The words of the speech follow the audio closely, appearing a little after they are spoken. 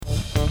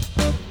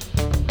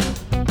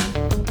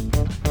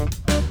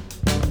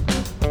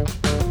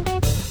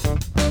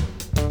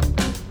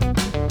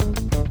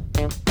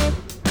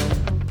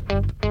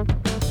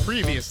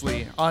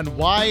on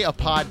Why a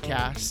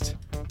Podcast.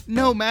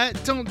 No,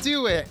 Matt, don't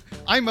do it.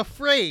 I'm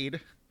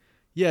afraid.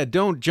 Yeah,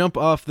 don't jump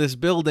off this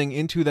building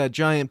into that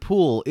giant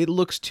pool. It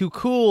looks too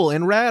cool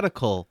and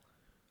radical.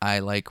 I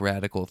like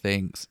radical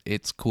things.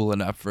 It's cool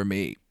enough for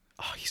me.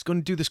 Oh, he's going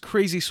to do this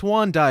crazy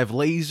swan dive,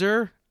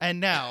 Laser. And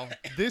now,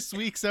 this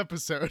week's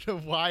episode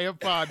of Why a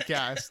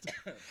Podcast.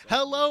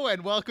 Hello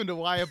and welcome to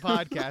Why a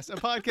Podcast, a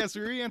podcast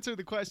where we answer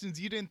the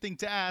questions you didn't think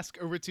to ask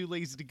or were too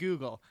lazy to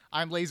Google.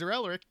 I'm Laser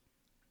Elric,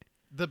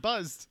 the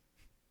buzzed.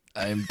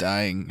 I am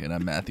dying, and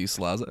I'm Matthew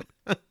Slaza.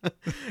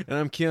 And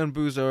I'm Keon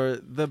Buzar,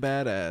 the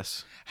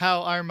badass.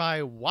 How are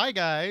my Why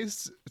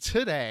guys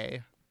today?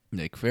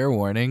 Nick, fair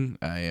warning,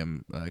 I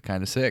am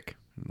kind of sick.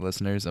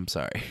 Listeners, I'm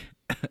sorry.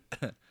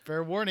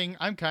 Fair warning,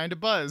 I'm kind of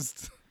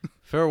buzzed.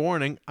 Fair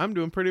warning, I'm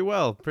doing pretty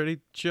well. Pretty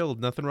chilled.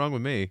 Nothing wrong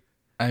with me.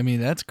 I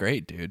mean, that's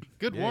great, dude.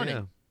 Good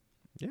warning.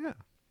 Yeah.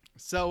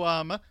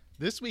 So,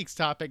 this week's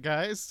topic,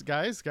 guys.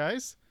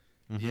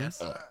 Mm-hmm. Yes.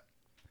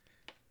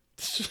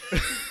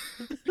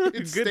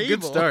 It's stable.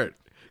 Good start.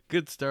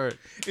 Good start.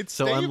 It's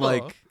so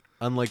stable.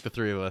 unlike the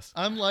three of us.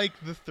 Unlike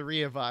the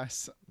three of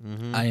us.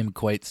 Mm-hmm. I am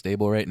quite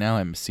stable right now.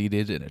 I'm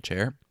seated in a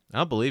chair.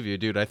 I'll believe you,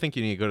 dude. I think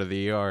you need to go to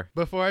the ER.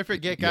 Before I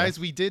forget, guys,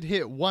 we did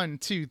hit 1,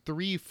 2,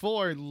 3,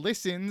 4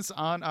 listens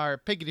on our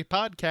Piggity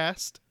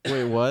podcast.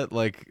 Wait, what?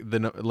 Like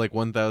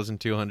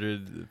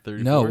 1,234?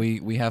 No,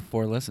 we have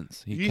 4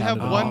 listens. He You have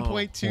counted them.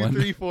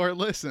 1.234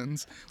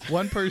 listens.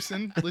 One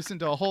person listened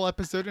to a whole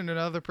episode and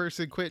another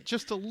person quit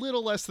just a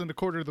little less than a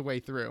quarter of the way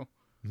through.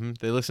 Mm-hmm.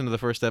 They listened to the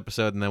first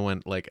episode and then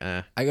went like,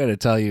 eh. I gotta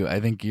tell you, I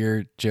think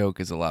your joke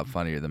is a lot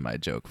funnier than my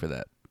joke for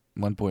that.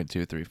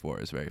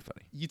 1.234 is very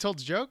funny. You told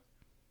the joke?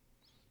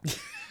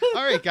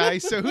 All right,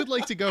 guys. So who'd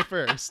like to go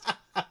first?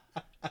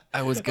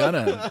 I was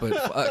gonna, but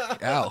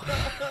fuck, ow.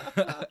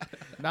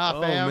 Nah,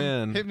 Oh, fam.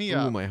 man. Hit me Ooh,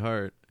 up. my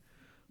heart.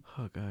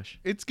 Oh, gosh.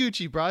 It's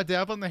Gucci, bro.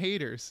 Dab on the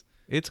haters.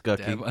 It's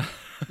Gucky. Damn.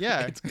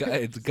 Yeah. it's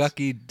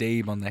Gucky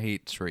Dave on the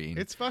hate train.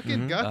 It's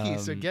fucking Gucky,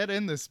 so Um, get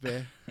in this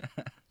bit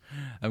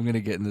I'm gonna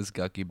get in this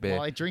Gucky bit.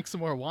 while I drink some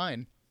more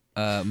wine.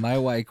 My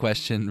why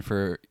question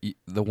for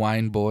the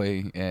wine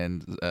boy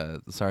and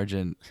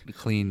Sergeant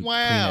Clean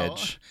Wow.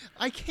 Edge.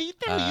 I hate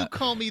that you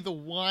call me the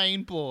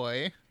wine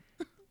boy.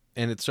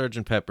 And it's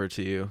Sgt. Pepper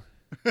to you.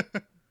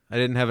 I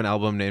didn't have an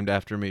album named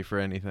after me for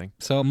anything.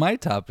 So my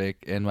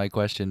topic and my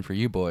question for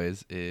you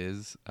boys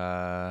is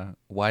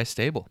why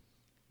stable?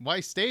 Why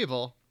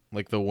stable?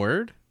 Like the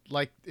word?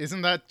 Like,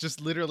 isn't that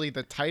just literally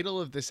the title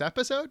of this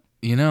episode?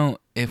 You know,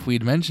 if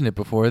we'd mentioned it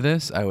before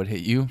this, I would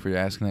hit you for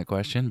asking that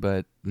question.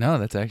 But no,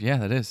 that's actually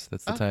that is.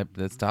 That's the type.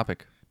 That's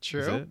topic.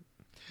 True. Is it?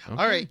 Okay.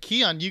 All right,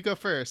 Keon, you go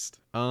first.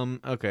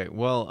 Okay.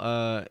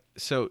 Well,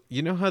 so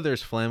you know how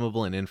there's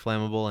flammable and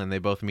inflammable and they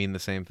both mean the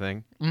same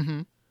thing?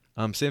 Mm-hmm.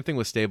 Same thing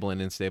with stable and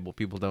unstable.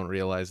 People don't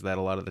realize that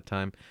a lot of the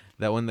time.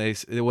 That when they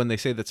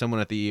say that someone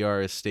at the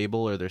ER is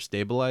stable or they're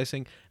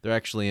stabilizing, they're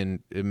actually in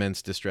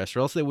immense distress,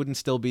 or else they wouldn't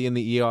still be in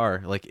the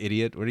ER. Like,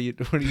 idiot, what are you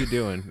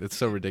doing? It's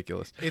so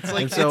ridiculous. It's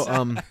like And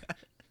so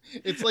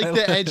it's like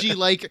the edgy,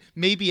 like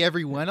maybe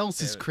everyone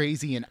else is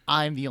crazy and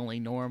I'm the only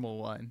normal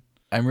one.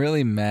 I'm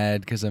really mad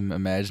because I'm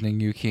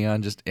imagining you,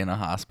 Keon, just in a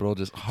hospital,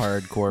 just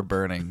hardcore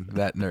burning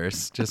that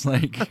nurse, just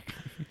like. what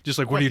are you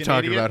Fucking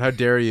talking idiot. about? How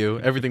dare you?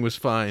 Everything was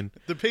fine.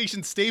 The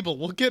patient's stable.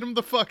 We'll get him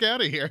the fuck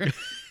out of here.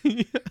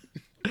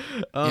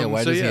 Yeah,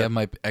 why so does he have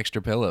my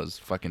extra pillows?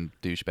 Fucking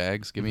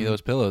douchebags. Give me those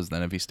pillows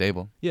then if he's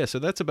stable. Yeah, so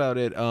that's about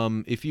it.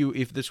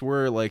 If this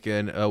were like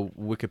a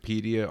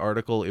Wikipedia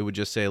article, it would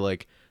just say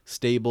like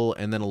stable,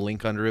 and then a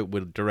link under it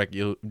would direct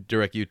you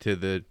to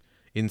the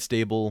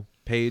unstable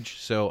page.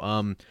 So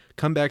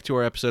come back to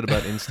our episode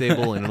about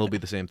unstable, and it'll be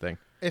the same thing.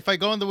 If I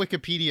go on the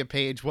Wikipedia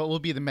page, what will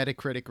be the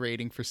Metacritic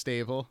rating for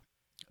stable?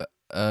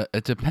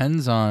 It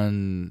depends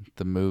on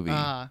the movie.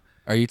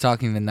 Are you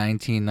talking the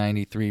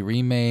 1993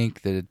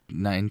 remake, the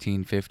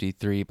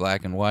 1953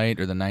 black and white,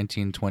 or the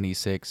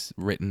 1926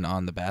 written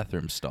on the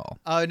bathroom stall?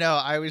 Oh, no,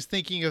 I was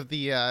thinking of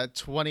the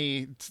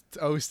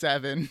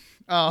 2007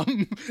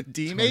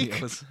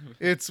 demake.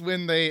 It's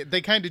when they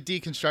kind of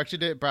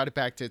deconstructed it, brought it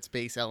back to its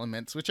base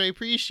elements, which I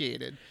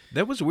appreciated.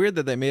 That was weird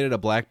that they made it a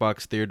black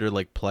box theater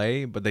like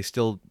play, but they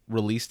still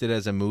released it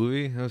as a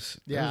movie. That was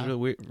really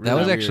weird. That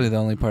was actually the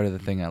only part of the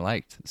thing I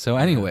liked. So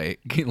anyway,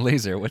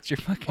 Laser, what's your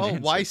fucking answer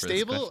Why for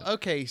this stable? question?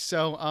 Okay,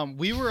 so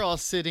we were all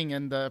sitting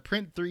in the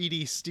Print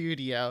 3D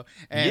studio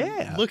and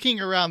Yeah. looking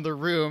around the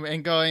room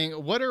and going,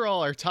 what are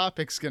all our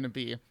topics going to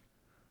be?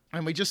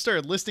 And we just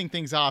started listing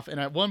things off, and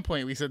at one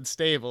point we said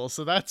stable,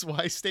 so that's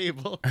why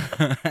stable.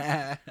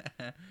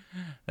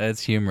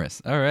 That's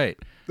humorous. All right.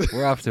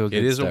 We're off to a good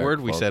It is start, a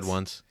word we said folks.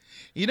 once.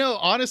 You know,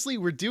 honestly,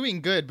 we're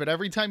doing good, but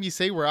every time you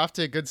say we're off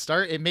to a good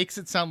start, it makes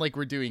it sound like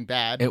we're doing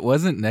bad. It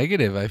wasn't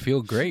negative. I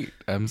feel great.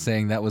 I'm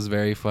saying that was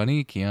very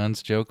funny.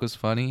 Keon's joke was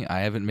funny. I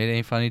haven't made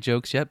any funny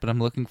jokes yet, but I'm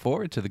looking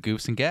forward to the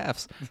goofs and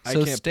gaffs. I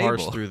So can't stable.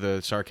 parse through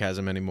the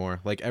sarcasm anymore.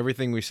 Like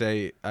everything we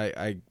say,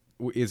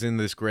 is in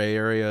this gray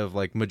area of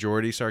like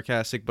majority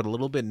sarcastic, but a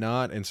little bit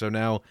not. And so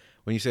now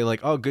when you say like,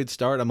 oh, good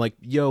start, I'm like,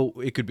 yo,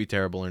 it could be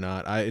terrible or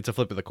not. It's a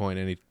flip of the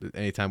coin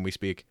anytime we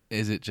speak.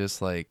 Is it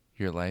just like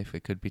your life?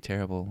 It could be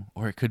terrible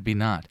or it could be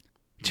not.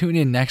 Tune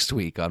in next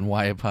week on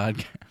Why a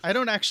Podcast. I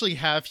don't actually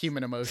have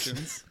human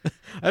emotions.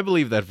 I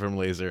believe that from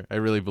Laser. I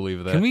really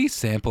believe that. Can we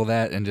sample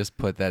that and just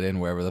put that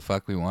in wherever the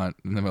fuck we want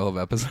in the middle of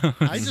episodes?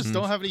 I just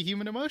don't have any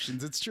human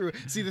emotions. It's true.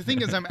 See, the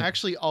thing is, I'm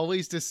actually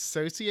always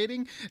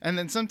disassociating, and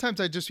then sometimes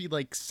I just be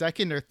like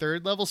second or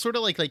third level, sort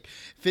of like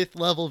fifth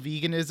level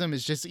veganism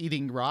is just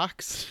eating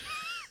rocks.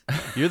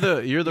 You're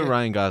the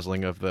Ryan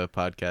Gosling of the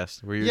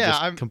podcast, where you're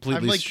just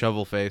completely like,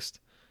 shovel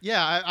faced.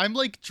 Yeah, I'm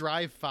like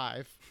Drive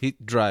 5.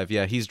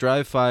 He's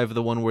Drive 5,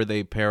 the one where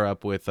they pair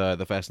up with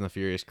the Fast and the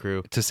Furious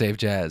crew. To save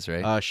Jazz,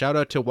 right? Shout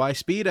out to Why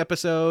Speed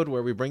episode,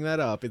 where we bring that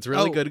up. It's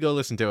really good to go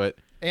listen to it.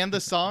 And the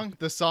song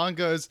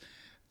goes,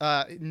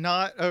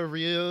 not a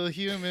real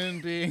human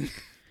being.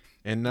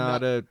 And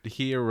not a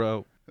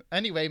hero.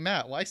 Anyway,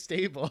 Matt, why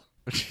stable?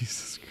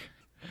 Jesus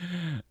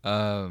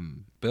Christ.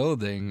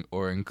 Building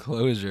or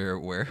enclosure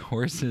where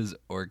horses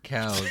or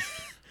cows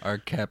are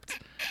kept.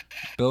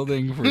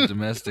 Building for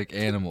domestic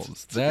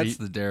animals. That's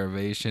the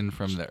derivation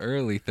from the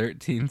early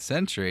 13th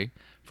century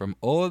from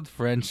Old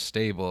French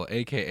stable,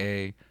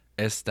 a.k.a.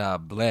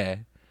 estable,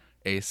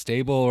 a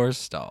stable or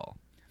stall.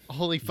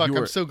 Holy fuck,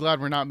 I'm so glad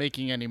we're not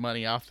making any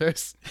money off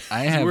this.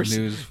 I have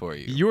news for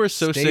you. You are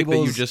so sick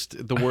that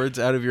the words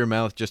out of your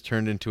mouth just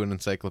turned into an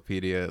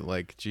encyclopedia.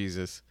 Like,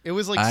 Jesus. It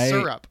was like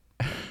syrup.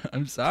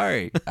 I'm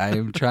sorry. I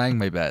am trying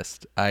my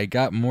best. I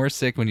got more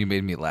sick when you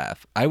made me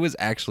laugh. I was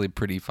actually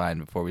pretty fine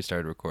before we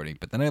started recording,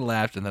 but then I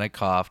laughed and then I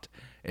coughed,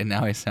 and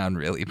now I sound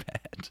really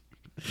bad.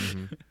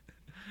 Mm-hmm.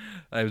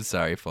 I'm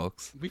sorry,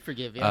 folks. We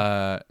forgive you.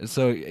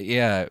 So,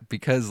 yeah,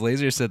 because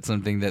Laser said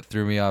something that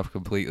threw me off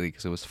completely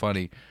because it was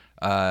funny.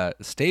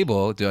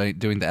 Stable,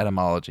 doing the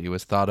etymology,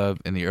 was thought of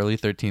in the early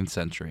 13th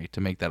century,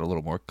 to make that a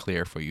little more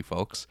clear for you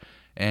folks.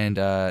 And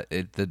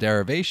the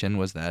derivation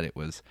was that it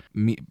was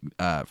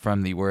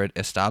from the word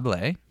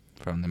estable,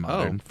 from the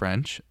modern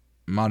French.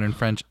 Modern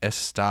French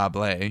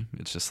estable.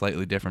 It's a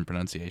slightly different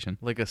pronunciation.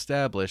 Like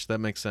established, that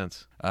makes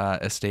sense.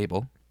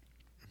 Estable.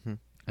 Mm-hmm.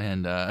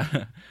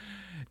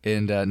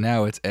 And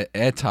now it's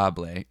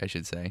étable, I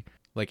should say.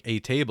 Like a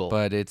table.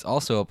 But it's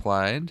also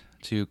applied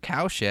to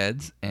cow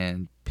sheds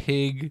and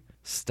pig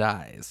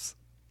sties,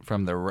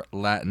 from the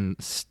Latin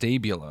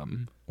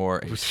stabulum, or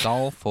a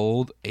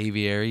stall-fold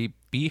aviary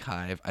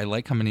beehive. I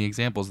like how many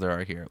examples there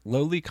are here.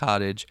 Lowly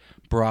cottage,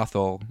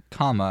 brothel,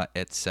 comma,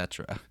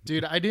 etc.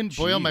 Dude, I didn't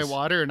boil my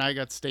water and I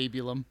got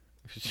stabulum.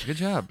 Good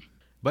job.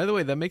 By the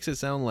way, that makes it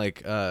sound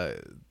like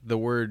the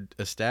word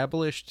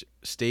established,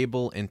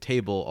 stable, and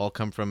table all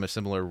come from a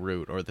similar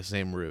root or the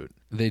same root.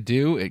 They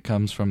do. It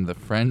comes from the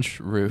French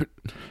root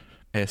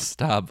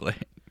estable.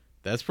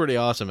 That's pretty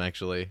awesome,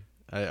 actually.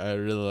 I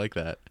really like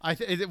that.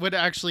 It would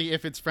actually,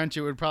 if it's French,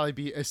 it would probably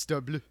be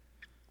estable.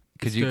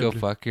 Could you go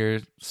fuck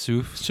your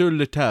souffle? Sur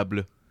le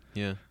table.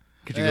 Yeah.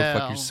 Could you go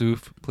fuck your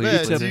souffle,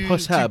 please? Tu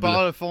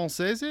parles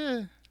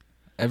français?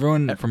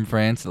 Everyone from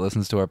France that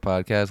listens to our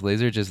podcast,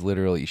 Laser just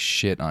literally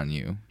shit on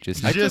you.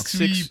 Just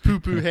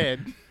poo-poo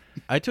head.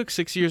 I took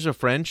 6 years of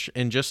French,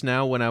 and just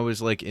now when I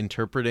was like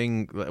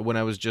interpreting, when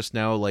I was just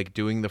now like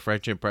doing the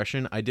French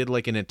impression, I did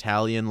like an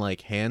Italian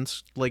like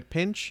hands like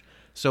pinch.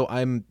 So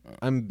I'm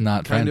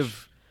not kind French.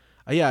 of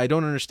yeah, I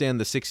don't understand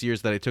the 6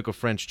 years that I took of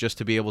French just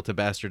to be able to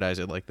bastardize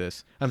it like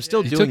this. I'm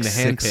still doing the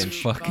hand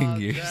pinch.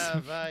 Fucking years.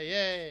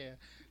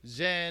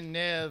 Je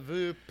ne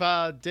veux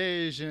pas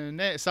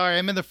déjeuner. Sorry,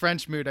 I'm in the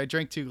French mood. I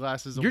drank 2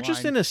 glasses of wine. You're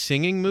just in a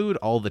singing mood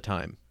all the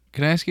time.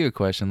 Can I ask you a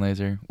question,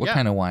 Laser? What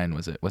kind of wine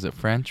was it? Was it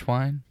French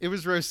wine? It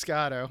was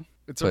Roscato.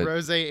 It's a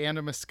rosé and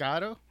a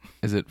Moscato.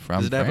 Is it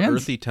from France? Does it have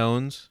earthy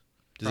tones?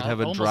 Does it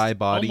have a dry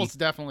body? Almost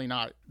definitely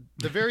not.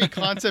 The very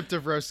concept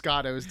of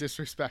Roscato is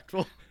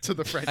disrespectful to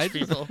the French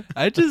people.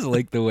 I just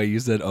like the way you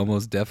said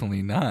almost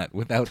definitely not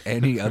without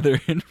any other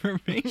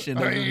information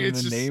other than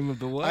the name of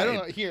the wine. I don't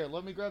know. Here,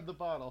 let me grab the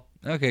bottle.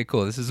 Okay,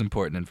 cool. This is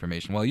important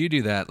information. While you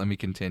do that, let me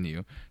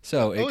continue.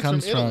 So it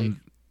comes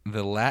from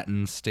the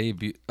Latin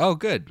Oh,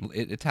 good.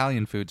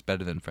 Italian food's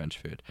better than French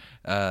food.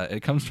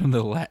 It comes from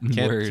the Latin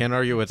word can't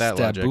argue with that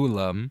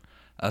stabulum,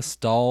 a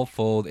stall,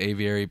 fold,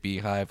 aviary,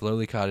 beehive,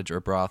 lowly cottage, or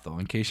brothel.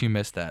 In case you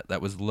missed that,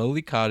 that was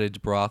lowly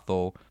cottage,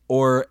 brothel,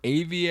 or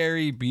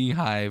aviary,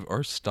 beehive,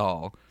 or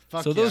stall.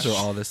 Those are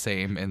all the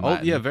same in Latin.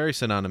 Oh, yeah, very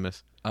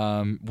synonymous.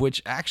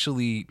 Which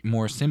actually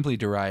more simply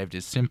derived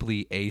is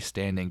simply a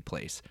standing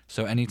place.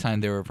 So anytime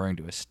they were referring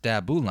to a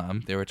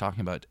stabulum, they were talking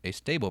about a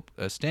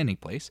standing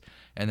place.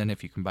 And then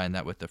if you combine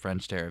that with the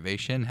French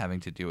derivation having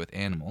to do with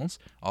animals,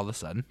 all of a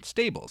sudden,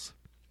 stables.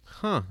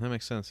 Huh, that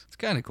makes sense. It's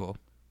kind of cool.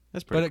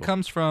 That's pretty cool. But it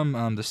comes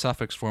from the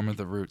suffix form of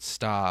the root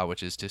sta,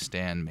 which is to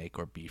stand, make,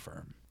 or be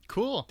firm.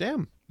 Cool.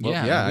 Damn.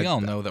 Well, we all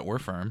know that we're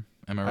firm.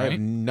 Am I right? I have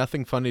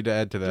nothing funny to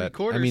add to that.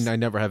 I mean, I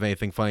never have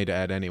anything funny to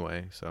add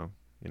anyway, so,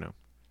 you know.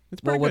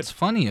 It's pretty good. What's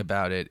funny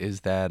about it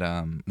is that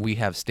we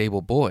have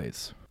stable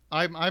boys.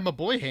 I'm a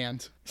boy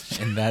hand.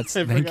 And that's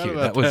I thank forgot you.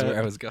 about That was that.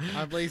 where I was going.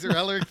 I'm Laser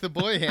Ellerick, the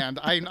boy hand.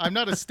 I'm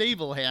not a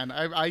stable hand.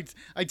 I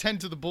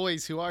tend to the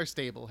boys who are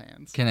stable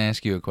hands. Can I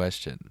ask you a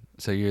question?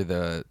 So you're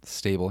the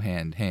stable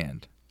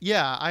hand.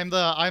 Yeah, I'm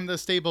the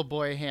stable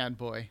boy hand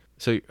boy.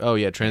 So, oh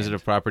yeah,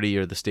 transitive property.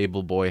 You're the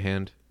stable boy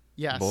hand.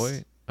 Yes.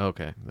 Boy.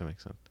 Okay, that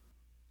makes sense.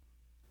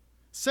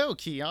 So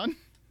Keon.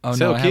 Oh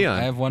So, no, Keon.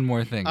 I have one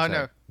more thing. Oh sorry.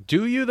 no.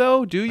 Do you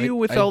though? Do you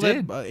with I all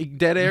did. that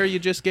dead air you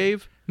just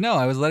gave? No,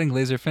 I was letting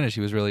Laser finish.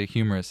 He was really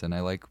humorous, and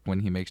I like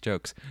when he makes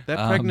jokes.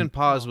 That pregnant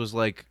pause was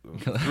like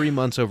 3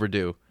 months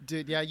overdue.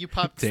 Dude, yeah, you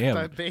popped Damn.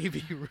 that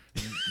baby.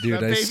 Dude, that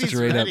I baby's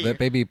straight ready. up that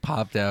baby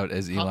popped out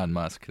as Elon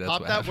Musk. That's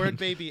Pop what that happened. word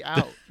baby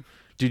out.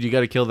 Dude, you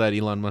got to kill that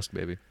Elon Musk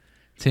baby.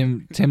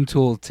 Tim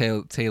Tool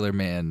Taylor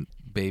Man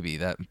baby.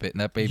 That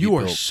baby. You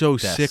are built so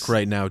desks. sick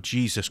right now.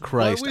 Jesus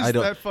Christ. What was I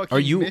don't that fucking Are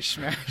you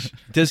mishmash?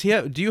 Does he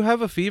have do you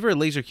have a fever?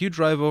 Laser, can you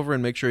drive over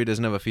and make sure he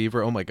doesn't have a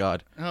fever? Oh my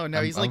god. Oh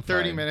no, he's I'm like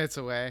 30 fine. minute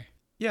away.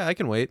 Yeah, I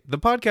can wait. The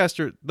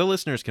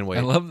listeners can wait.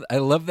 I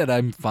love that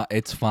I'm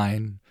it's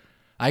fine.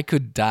 I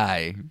could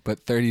die, but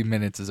 30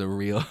 minutes is a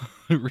real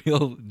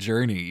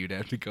journey you'd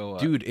have to go on.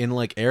 Dude, in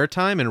like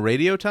airtime and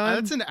radio time?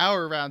 That's an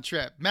hour round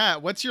trip.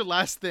 Matt, what's your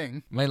last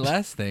thing? My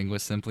last thing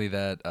was simply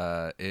that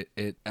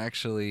it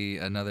actually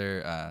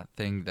another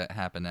thing that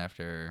happened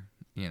after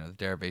the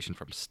derivation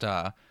from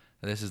sta.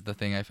 This is the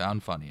thing I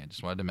found funny. I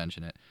just wanted to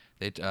mention it.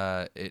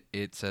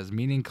 It says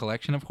meaning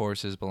collection of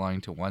horses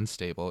belonging to one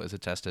stable is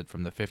attested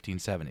from the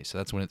 1570s. So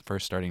that's when it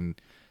first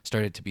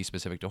started to be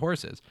specific to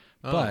horses.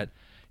 Oh. But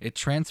it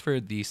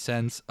transferred the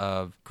sense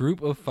of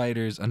group of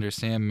fighters under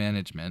Sam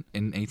management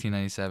in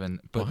 1897,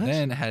 but What?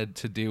 then had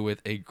to do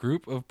with a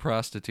group of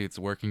prostitutes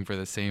working for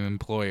the same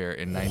employer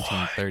in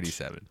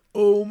 1937.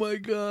 Oh my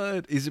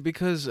god. Is it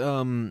because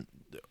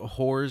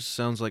whores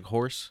sounds like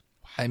horse?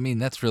 I mean,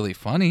 that's really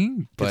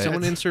funny, but Could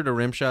someone insert a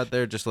rim shot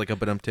there, just like a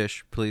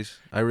ba-dum-tish, please?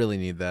 I really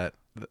need that.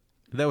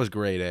 That was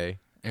great, eh?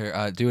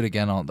 Here, do it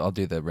again. I'll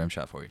do the rim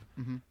shot for you.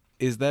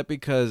 Is that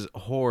because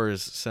whores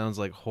sounds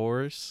like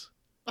horse?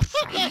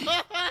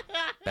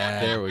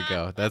 Bad. There we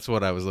go. That's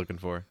what I was looking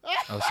for.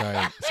 Oh,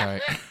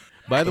 sorry.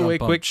 By the way,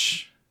 Bum-bum.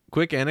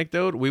 quick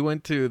anecdote. We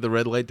went to the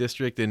red light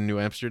district in New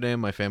Amsterdam,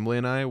 my family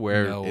and I,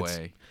 where No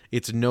way.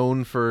 it's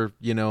known for,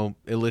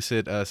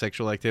 illicit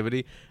sexual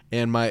activity.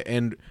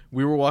 And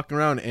we were walking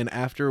around, and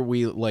after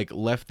we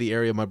left the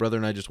area, my brother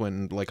and I just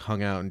went and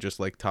hung out and just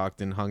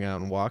talked and hung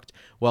out and walked,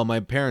 while my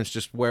parents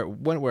just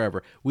went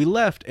wherever. We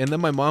left, and then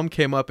my mom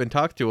came up and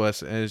talked to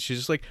us, and she's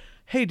just like,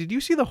 "Hey, did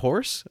you see the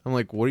horse?" I'm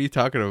like, "What are you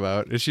talking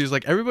about?" And she's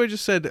like, "Everybody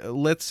just said,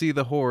 'Let's see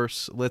the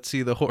horse. Let's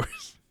see the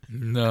horse.'"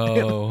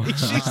 No.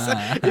 She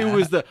said it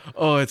was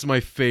it's my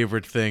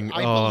favorite thing.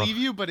 I Oh. believe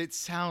you, but it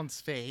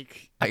sounds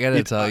fake. I gotta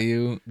It's- tell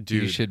you, you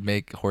dude. should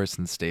make horse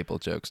and stable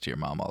jokes to your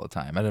mom all the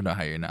time. I don't know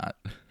how you're not.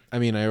 I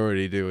mean, I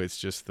already do. It's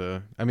just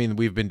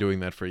we've been doing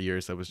that for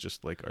years. That was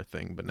just our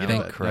thing. But now, Thank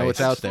now it's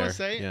Christ. I out just wanna there.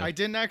 say, Yeah. I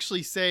didn't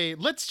actually say,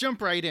 let's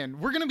jump right in.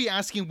 We're going to be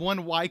asking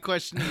one why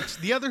question each.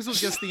 The others will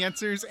guess the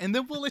answers, and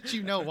then we'll let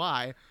you know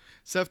why.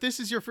 So if this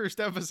is your first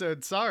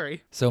episode,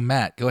 sorry. So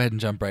Matt, go ahead and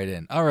jump right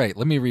in. All right,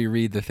 let me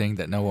reread the thing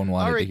that no one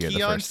wanted All right, to hear the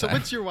Keon, first so time.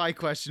 what's your why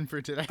question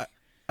for today?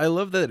 I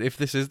love that if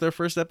this is their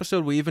first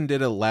episode, we even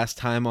did a last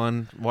time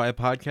on Why a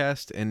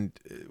Podcast, and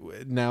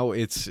now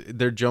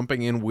they're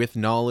jumping in with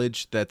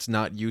knowledge that's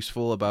not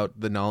useful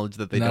about the knowledge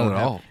that they Not don't at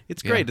have. all.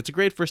 It's Yeah. great. It's a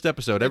great first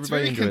episode. It's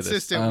Everybody very enjoy this.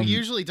 consistent. We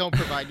usually don't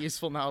provide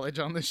useful knowledge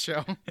on this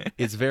show.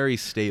 It's very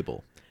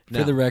stable. For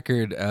Now, the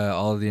record,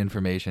 all of the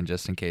information,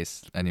 just in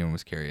case anyone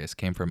was curious,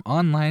 came from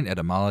Online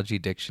Etymology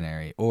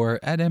Dictionary or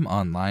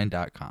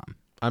etymonline.com.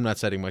 I'm not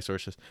citing my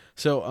sources.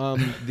 So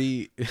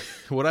the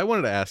what I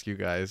wanted to ask you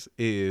guys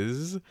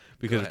is,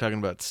 because we're ahead. talking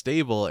about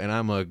stable, and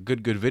I'm a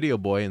good video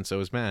boy, and so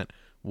is Matt.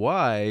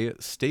 Why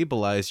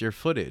stabilize your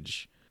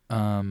footage?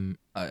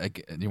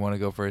 You want to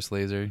go first,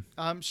 Laser?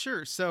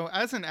 Sure. So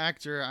as an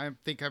actor, I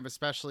think I'm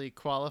especially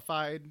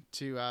qualified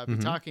to be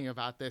talking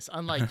about this,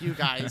 unlike you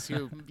guys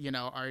who,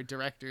 are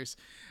directors.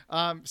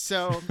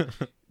 So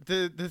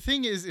the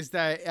thing is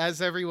that,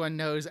 as everyone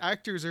knows,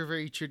 actors are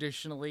very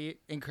traditionally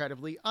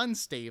incredibly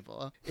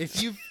unstable.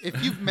 If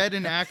you've met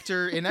an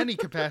actor in any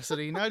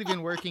capacity, not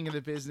even working in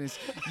the business,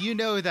 you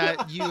know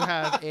that you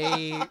have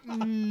a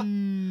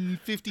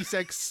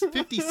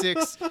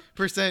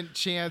 56%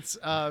 chance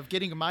of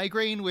getting a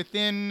migraine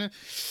within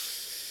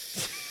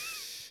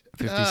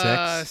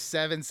 56?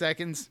 7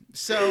 seconds.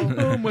 So,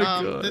 Oh my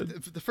God.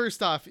 The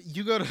first off,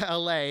 you go to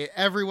LA,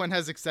 everyone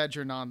has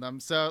Excedrin on them.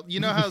 So, you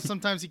know how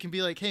sometimes you can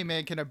be like, "Hey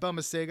man, can I bum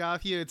a cig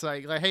off you?" It's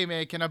like, "Hey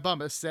man, can I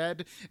bum a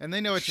sed?" And they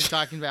know what you're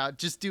talking about.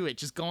 Just do it.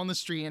 Just go on the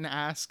street and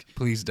ask.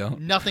 Please don't.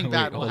 Nothing Wait,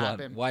 bad will hold on.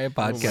 happen. Why a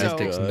podcast So-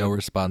 takes no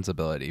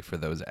responsibility for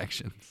those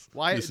actions.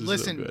 Why? This is so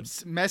Listen, good.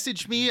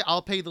 message me.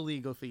 I'll pay the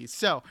legal fees.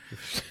 So,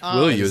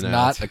 Will you It's now?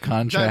 not a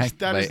contract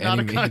that by is not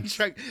a any means.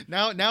 contract.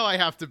 Now I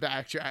have to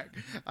backtrack.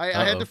 I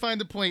had Uh-oh. to find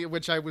the point at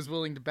which I was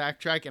willing to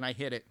backtrack, and I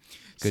hit it.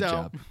 Good so,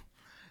 job.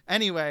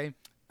 Anyway,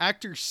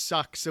 actors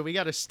suck, so we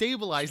got to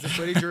stabilize the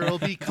footage, or it'll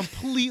be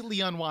completely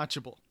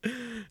unwatchable.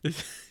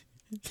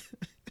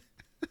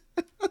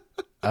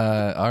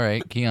 All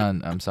right,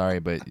 Keon. I'm sorry,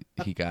 but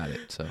he got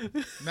it. So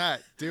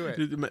Matt, do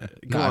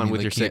it. Go on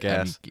with your sick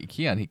ass.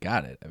 Keon, he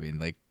got it. I mean,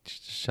 like,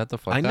 shut the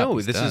fuck up. I know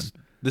He's done.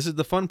 This is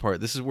the fun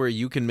part. This is where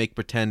you can make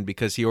pretend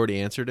because he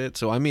already answered it.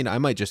 So I mean, I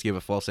might just give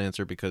a false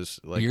answer because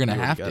like you're gonna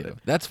you have got to. it.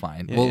 That's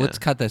fine. Yeah, Well, yeah. let's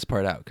cut this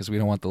part out because we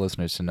don't want the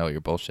listeners to know you're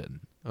bullshitting.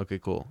 Okay,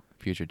 cool.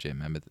 Future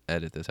Jim,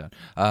 edit this out.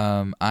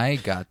 I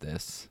got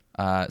this.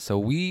 So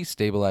we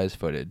stabilize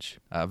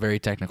footage. Very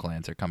technical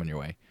answer coming your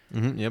way.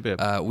 Mm-hmm.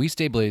 Yep. We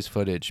stabilize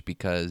footage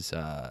because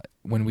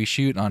when we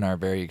shoot on our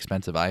very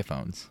expensive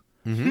iPhones,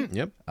 Mm-hmm.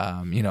 Yep.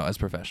 As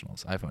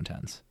professionals, iPhone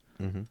 10s,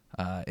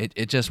 Mm-hmm.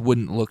 it just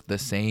wouldn't look the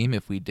same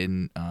if we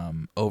didn't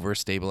over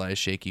stabilize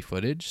shaky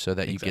footage so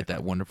that you get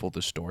that wonderful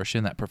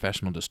distortion, that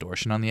professional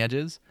distortion on the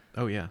edges.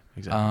 Oh yeah,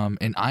 exactly.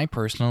 And I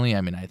personally,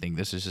 I mean, I think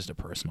this is just a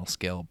personal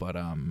skill, but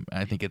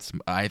I think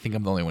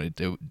I'm the only one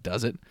who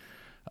does it.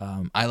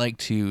 I like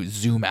to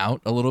zoom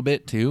out a little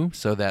bit too,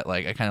 so that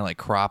like I kind of like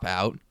crop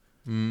out,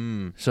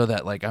 so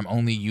that like I'm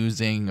only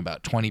using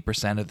about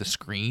 20% of the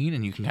screen,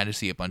 and you can kind of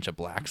see a bunch of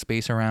black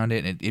space around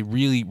it, and it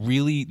really,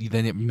 really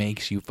then it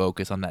makes you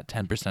focus on that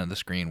 10% of the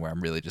screen where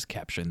I'm really just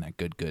capturing that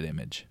good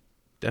image.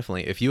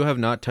 Definitely. If you have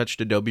not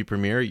touched Adobe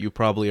Premiere, you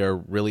probably are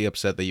really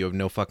upset that you have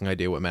no fucking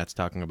idea what Matt's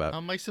talking about. How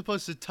am I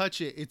supposed to touch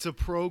it? It's a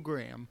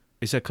program.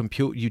 It's a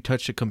computer. You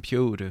touch a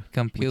computer.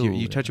 Computer.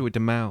 You touch it with the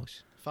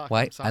mouse. Fuck,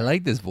 Why? I'm sorry. I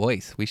like this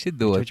voice. We should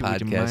do a touch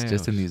it with your podcast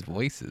just in mouse. these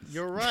voices.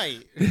 You're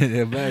right.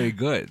 They're very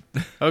good.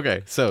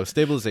 Okay, so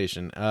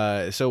stabilization.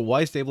 So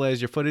why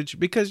stabilize your footage?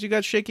 Because you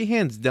got shaky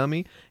hands,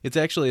 dummy. It's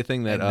actually a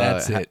thing that. And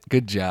that's it.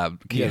 Good job.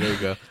 Yeah, there you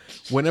go.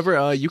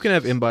 Whenever you can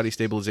have in-body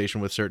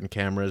stabilization with certain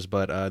cameras,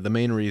 but the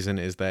main reason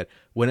is that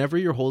whenever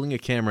you're holding a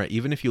camera,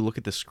 even if you look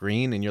at the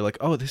screen and you're like,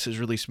 "Oh, this is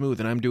really smooth,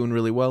 and I'm doing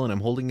really well, and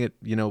I'm holding it,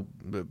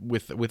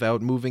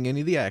 without moving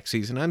any of the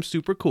axes, and I'm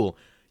super cool,"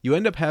 you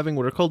end up having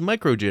what are called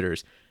micro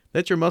jitters.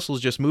 That's your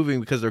muscles just moving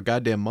because they're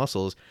goddamn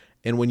muscles.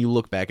 And when you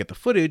look back at the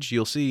footage,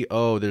 you'll see,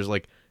 oh, there's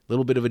like a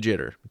little bit of a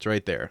jitter. It's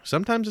right there.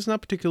 Sometimes it's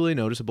not particularly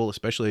noticeable,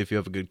 especially if you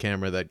have a good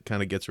camera that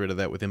kind of gets rid of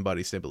that with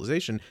in-body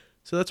stabilization.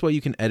 So that's why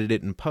you can edit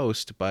it in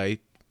post by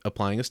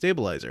applying a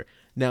stabilizer.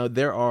 Now,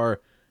 there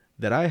are,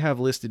 that I have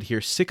listed here,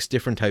 6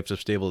 different types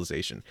of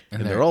stabilization.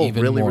 And they're all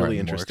even really, more really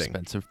and more interesting.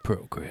 expensive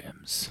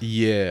programs.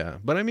 Yeah,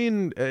 but I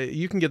mean,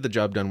 you can get the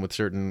job done with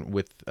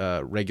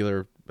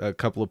regular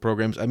couple of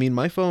programs. I mean,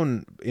 my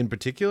phone in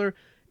particular,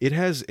 it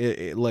has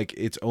like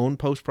its own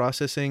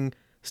post-processing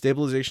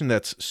stabilization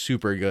that's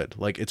super good.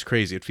 Like, it's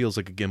crazy. It feels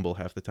like a gimbal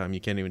half the time. You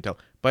can't even tell.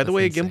 By the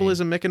way, a gimbal is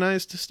a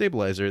mechanized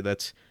stabilizer.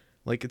 That's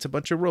like, it's a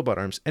bunch of robot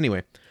arms.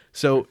 Anyway,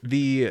 so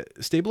the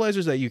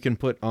stabilizers that you can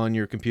put on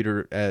your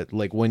computer at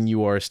like when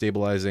you are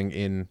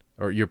stabilizing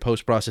or you're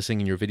post-processing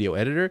in your video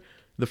editor,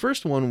 the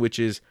first one, which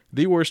is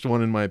the worst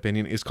one in my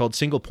opinion, is called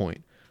single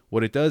point.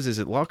 What it does is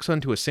it locks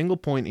onto a single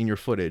point in your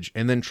footage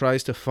and then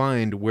tries to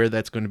find where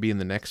that's going to be in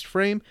the next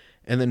frame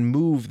and then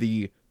move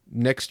the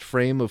next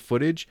frame of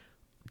footage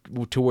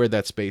to where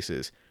that space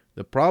is.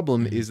 The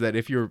problem is that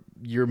if you're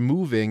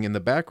moving and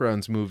the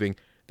background's moving,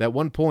 that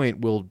one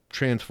point will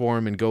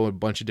transform and go a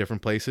bunch of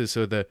different places,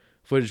 so the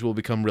footage will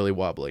become really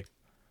wobbly.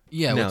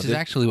 Yeah, Now, which is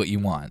actually what you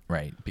want,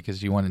 right?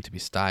 Because you want it to be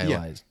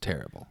stylized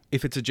terrible.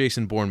 If it's a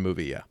Jason Bourne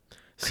movie, yeah.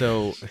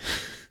 So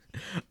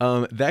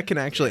that can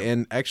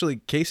actually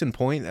case in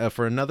point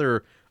for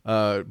another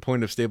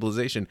point of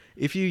stabilization.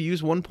 If you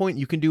use one point,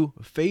 you can do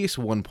face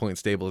 1 point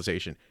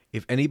stabilization.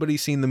 If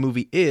anybody's seen the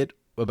movie It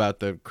about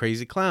the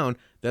crazy clown,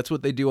 that's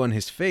what they do on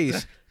his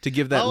face to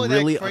give that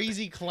really that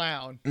crazy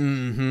clown.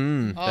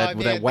 Mm-hmm. Oh, that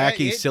man,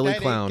 wacky silly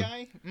that clown.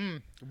 Guy?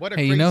 What a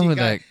Hey, crazy you know who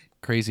guy. that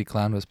crazy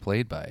clown was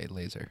played by,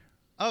 Laser?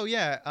 Oh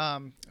yeah.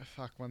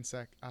 Fuck. 1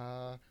 sec.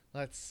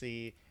 Let's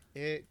see.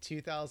 It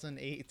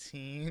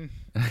 2018.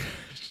 No,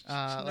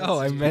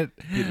 I meant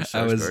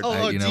I was.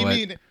 Oh, you do know you what?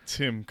 mean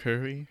Tim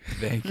Curry?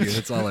 Thank you.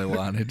 That's all I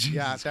wanted.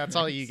 Yeah, that's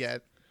all you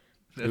get.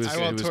 I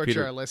won't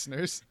torture our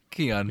listeners.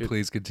 Keon,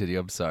 please continue.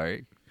 I'm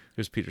sorry. It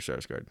was Peter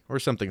Sarsgaard or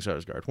something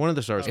Sarsgaard. One of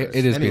the Sarsgaards.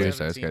 It is Anyway.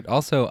 Peter Sarsgaard.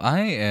 Also, I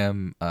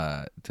am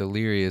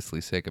deliriously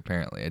sick.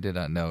 Apparently, I did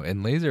not know.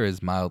 And Laser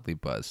is mildly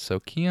buzzed.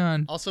 So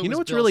Keon, Also, You know was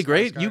what's Bill really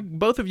great? Skarsgård. You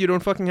both of you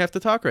don't fucking have to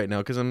talk right now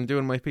because I'm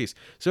doing my piece.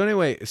 So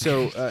anyway,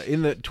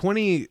 in the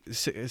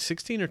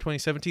 2016 or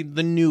 2017,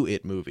 the new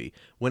It movie,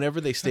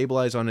 whenever they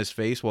stabilize on his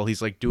face while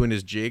he's like doing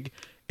his jig,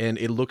 and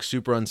it looks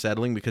super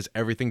unsettling because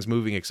everything's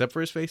moving except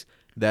for his face,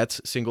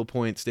 that's single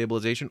point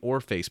stabilization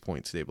or face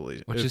point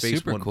stabilization, which is face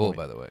super 1 cool, point.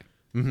 by the way.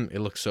 It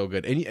looks so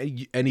good.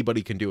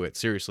 Anybody can do it.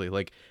 Seriously,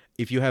 like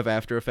if you have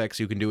After Effects,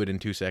 you can do it in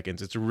 2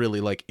 seconds. It's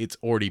really like it's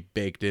already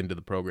baked into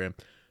the program.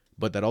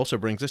 But that also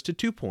brings us to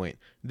 2 point.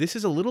 This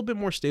is a little bit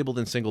more stable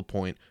than single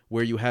point,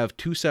 where you have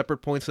 2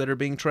 separate points that are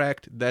being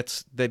tracked.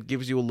 That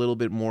gives you a little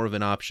bit more of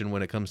an option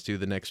when it comes to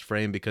the next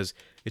frame because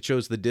it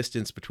shows the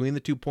distance between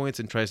the 2 points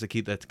and tries to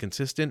keep that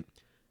consistent.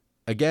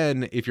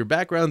 Again, if your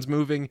background's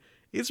moving,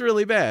 it's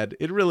really bad.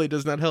 It really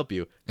does not help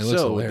you. It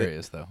looks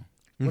hilarious, though.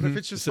 What if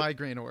it's just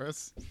migraine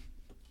auras?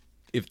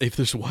 If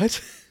there's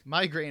what?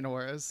 Migraine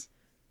auras.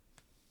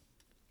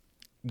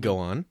 Go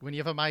on. When you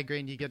have a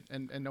migraine, you get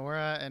an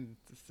aura, and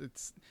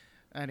it's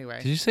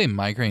anyway. Did you say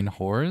migraine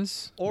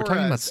horrors? We're Auras,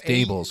 talking about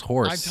stables,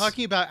 horse. I'm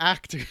talking about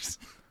actors.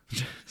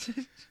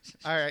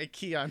 All right,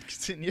 Keon,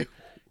 continue.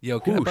 Yo,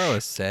 can I Whoosh. borrow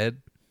a said?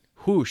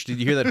 Whoosh. Did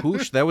you hear that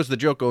whoosh? That was the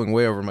joke going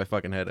way over my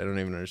fucking head. I don't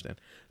even understand.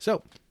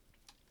 So,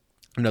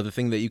 another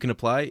thing that you can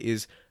apply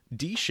is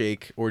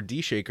D-Shake or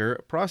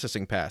D-Shaker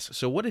processing pass.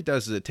 So what it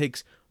does is it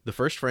takes the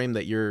first frame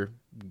that you're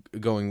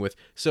going with.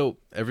 So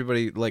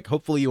everybody, like,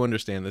 hopefully you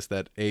understand this,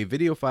 that a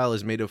video file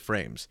is made of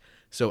frames.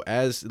 So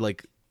as,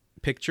 like,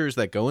 pictures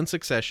that go in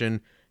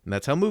succession, and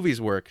that's how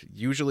movies work,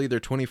 usually they're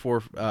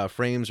 24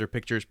 frames or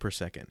pictures per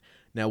second.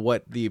 Now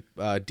what the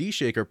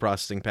D-Shaker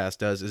processing pass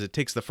does is it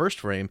takes the first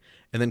frame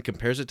and then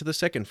compares it to the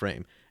second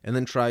frame and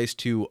then tries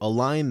to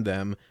align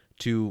them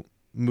to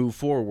move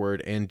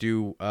forward and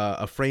do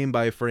a frame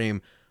by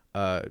frame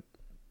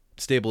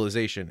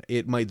stabilization.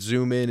 It might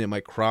zoom in, it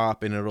might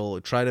crop, and it'll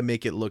try to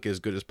make it look as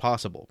good as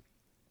possible.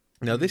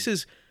 Now this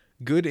is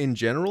good in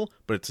general,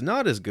 but it's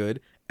not as good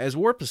as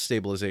warp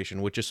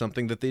stabilization, which is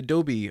something that the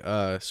Adobe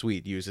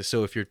suite uses.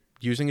 So if you're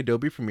using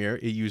Adobe Premiere,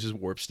 it uses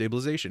warp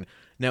stabilization.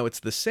 Now it's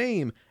the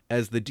same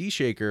as the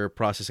D-Shaker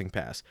processing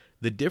pass.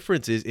 The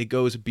difference is it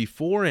goes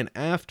before and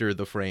after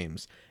the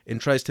frames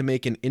and tries to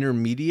make an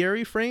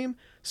intermediary frame.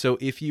 So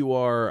if you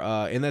are,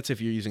 and that's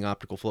if you're using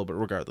optical flow, but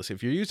regardless,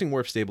 if you're using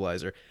warp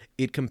stabilizer,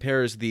 it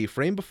compares the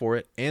frame before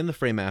it and the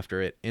frame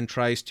after it and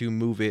tries to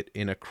move it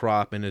in a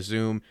crop and a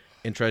zoom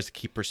and tries to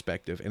keep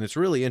perspective. And it's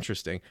really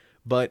interesting,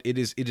 but it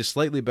is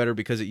slightly better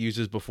because it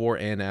uses before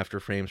and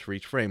after frames for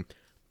each frame.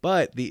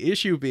 But the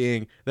issue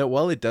being that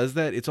while it does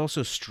that, it's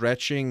also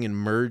stretching and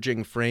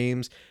merging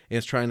frames, and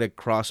it's trying to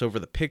cross over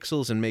the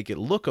pixels and make it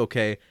look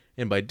okay.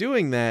 And by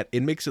doing that,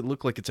 it makes it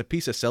look like it's a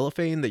piece of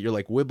cellophane that you're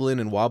like wibbling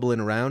and wobbling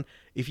around.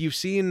 If you've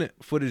seen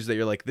footage that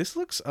you're like, this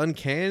looks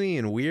uncanny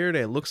and weird,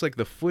 and it looks like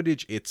the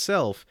footage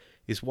itself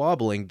is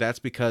wobbling, that's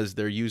because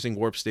they're using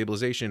warp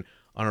stabilization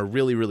on a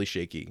really, really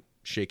shaky,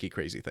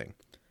 crazy thing.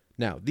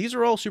 Now, these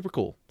are all super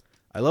cool.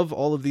 I love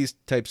all of these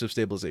types of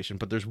stabilization,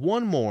 but there's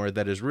one more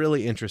that is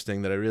really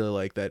interesting that I really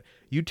like that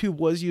YouTube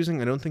was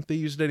using. I don't think they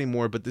use it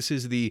anymore, but this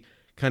is the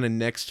kind of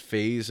next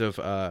phase of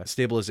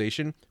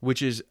stabilization,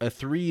 which is a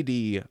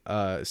 3D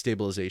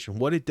stabilization.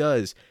 What it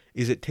does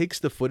is it takes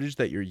the footage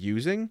that you're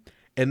using,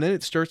 and then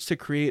it starts to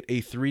create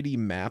a 3D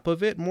map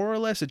of it, more or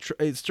less.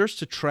 It starts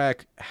to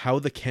track how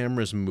the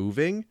camera's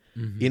moving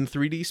in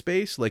 3D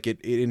space. Like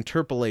it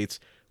interpolates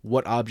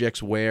what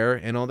objects where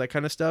and all that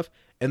kind of stuff.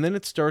 And then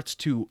it starts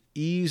to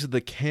ease the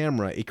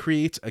camera. It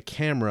creates a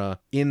camera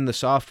in the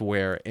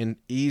software and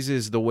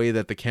eases the way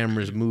that the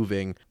camera is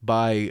moving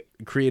by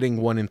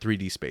creating one in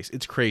 3D space.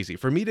 It's crazy.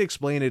 For me to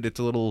explain it, it's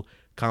a little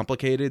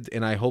complicated,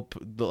 and I hope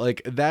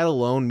like that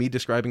alone, me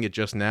describing it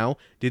just now,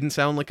 didn't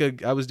sound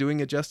like I was doing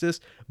it justice.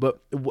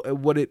 But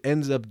what it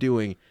ends up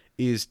doing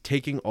is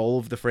taking all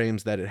of the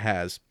frames that it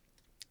has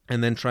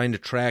and then trying to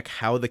track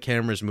how the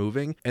camera's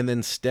moving, and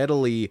then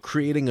steadily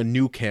creating a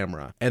new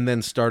camera, and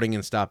then starting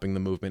and stopping the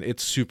movement.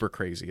 It's super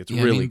crazy. It's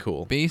really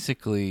cool.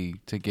 Basically,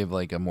 to give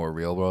like a more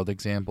real-world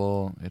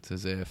example, it's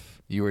as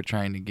if you were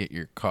trying to get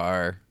your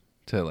car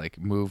to like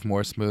move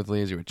more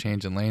smoothly as you were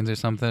changing lanes or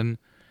something,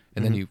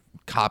 and then you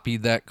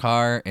copied that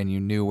car, and you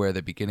knew where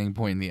the beginning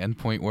point and the end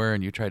point were,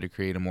 and you tried to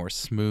create a more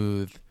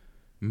smooth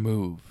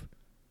move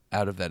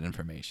out of that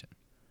information.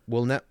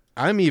 Well, now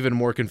I'm even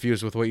more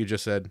confused with what you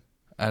just said.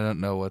 I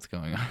don't know what's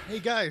going on. Hey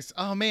guys,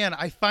 oh man,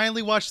 I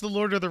finally watched the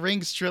Lord of the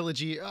Rings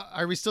trilogy.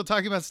 Are we still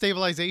talking about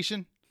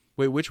stabilization?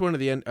 Wait, which one of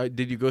the end?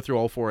 Did you go through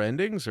all 4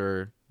 endings,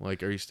 or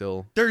like, are you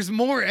still? There's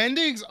more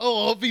endings?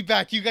 Oh, I'll be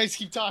back. You guys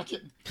keep talking.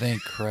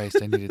 Thank Christ,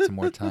 I needed some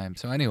more time.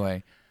 So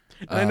anyway,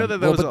 I know that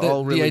was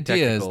all really the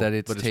idea technical, is that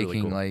it's but taking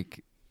really cool.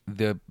 like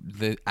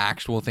the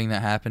actual thing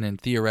that happened and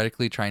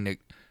theoretically trying to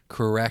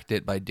correct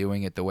it by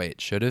doing it the way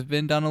it should have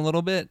been done a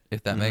little bit,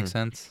 if that makes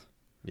sense.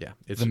 Yeah,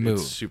 it's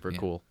super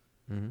cool.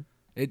 Mm-hmm.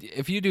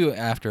 If you do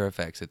After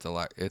Effects, it's a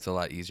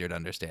lot easier to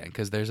understand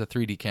because there's a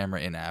 3D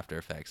camera in After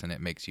Effects and it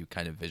makes you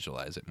kind of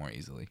visualize it more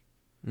easily.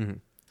 Mm-hmm.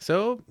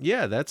 So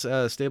yeah, that's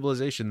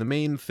stabilization. The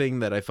main thing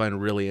that I find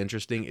really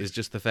interesting is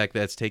just the fact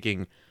that it's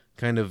taking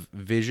kind of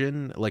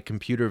vision, like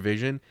computer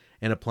vision,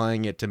 and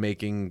applying it to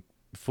making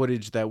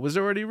footage that was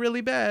already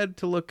really bad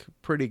to look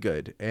pretty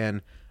good.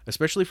 And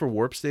especially for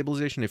warp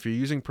stabilization, if you're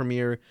using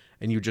Premiere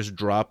and you just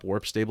drop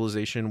warp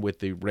stabilization with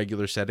the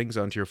regular settings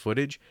onto your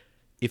footage,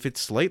 if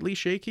it's slightly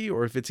shaky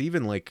or if it's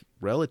even like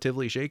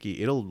relatively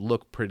shaky, it'll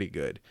look pretty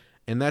good.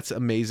 And that's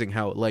amazing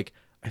how, like,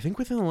 I think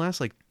within the last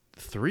like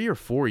 3 or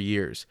 4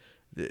 years,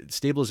 the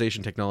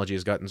stabilization technology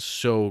has gotten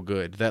so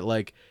good that,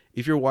 like,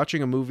 if you're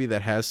watching a movie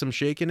that has some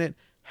shake in it,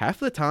 half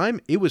the time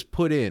it was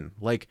put in.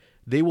 Like,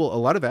 a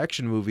lot of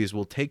action movies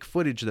will take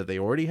footage that they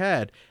already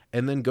had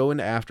and then go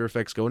into After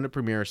Effects, go into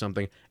Premiere or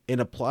something, and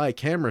apply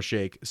camera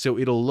shake so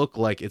it'll look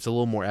like it's a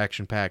little more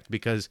action-packed,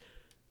 because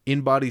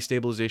in-body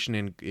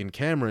stabilization in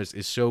cameras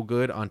is so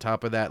good. On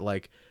top of that,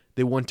 like,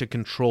 they want to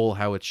control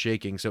how it's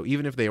shaking. So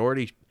even if they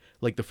already,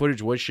 like, the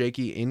footage was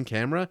shaky in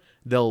camera,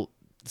 they'll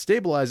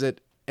stabilize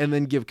it and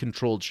then give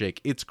controlled shake.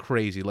 It's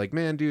crazy. Like,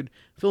 man, dude,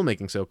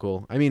 filmmaking's so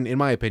cool. I mean, in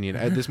my opinion,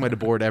 this might have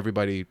bored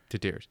everybody to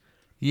tears.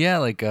 Yeah,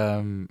 like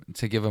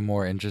to give a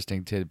more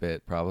interesting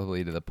tidbit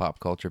probably to the pop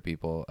culture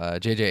people,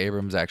 J.J.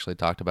 Abrams actually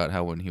talked about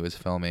how when he was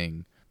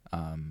filming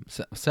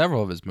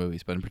several of his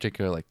movies, but in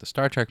particular like the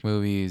Star Trek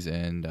movies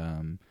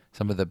and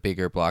some of the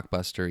bigger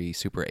blockbustery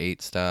Super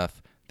 8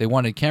 stuff, they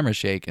wanted camera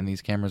shake, and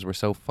these cameras were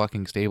so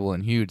fucking stable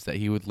and huge that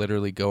he would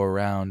literally go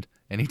around,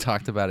 and he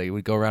talked about it, he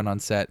would go around on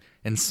set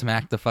and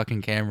smack the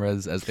fucking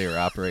cameras as they were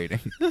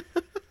operating.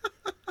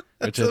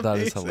 Which I thought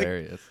is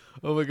hilarious.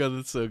 Oh my god,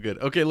 that's so good.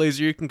 Okay,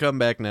 Laser, you can come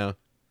back now.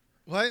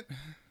 What?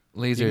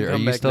 Laser, are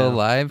you still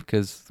alive?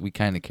 Because we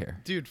kind of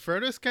care. Dude,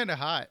 Frodo's kind of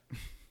hot.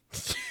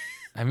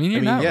 I mean,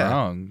 you're not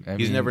wrong.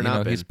 He's never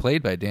not been. He's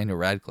played by Daniel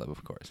Radcliffe,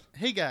 of course.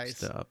 Hey, guys.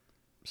 Stop.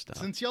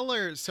 Since y'all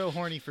are so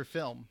horny for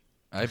film.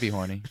 I'd be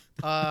horny.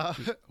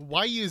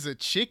 Why use a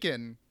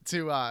chicken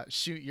to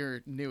shoot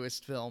your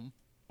newest film?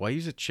 Why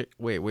use a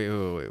Wait.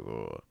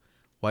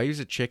 Why use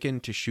a chicken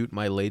to shoot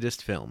my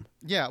latest film?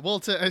 Yeah, well,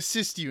 to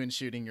assist you in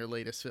shooting your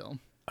latest film.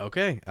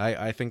 Okay,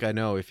 I think I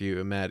know. If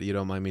you, Matt, you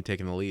don't mind me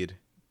taking the lead.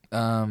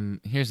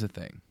 Here's the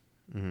thing.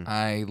 Mm-hmm.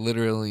 I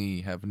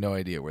literally have no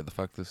idea where the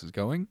fuck this is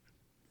going.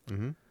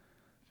 Mm-hmm.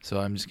 So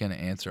I'm just gonna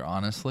answer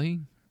honestly.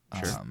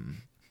 Sure.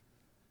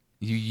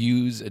 You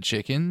use a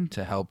chicken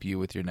to help you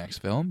with your next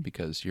film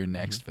because your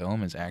next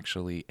film is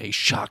actually a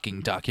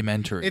shocking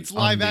documentary. It's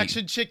live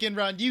action Chicken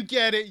Run. You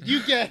get it.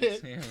 You get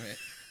it. Damn it.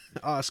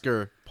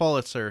 Oscar,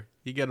 Pulitzer,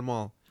 you get them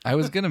all. I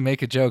was gonna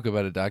make a joke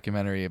about a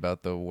documentary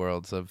about the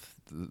worlds of,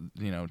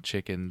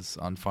 chickens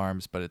on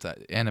farms, but it's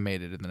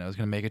animated, and then I was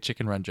gonna make a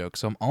Chicken Run joke.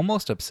 So I'm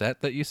almost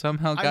upset that you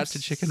somehow got to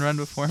Chicken Run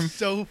before me.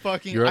 So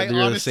fucking. You're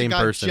honestly the same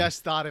person.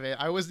 Just thought of it.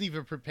 I wasn't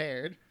even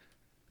prepared.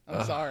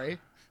 I'm sorry.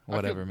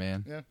 Whatever,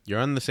 man. Yeah. You're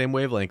on the same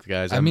wavelength,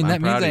 guys. That means I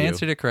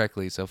answered it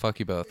correctly, so fuck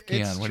you both.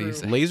 Keon, what do you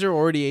say? Laser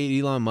already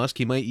ate Elon Musk.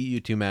 He might eat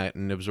you too, Matt,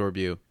 and absorb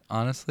you.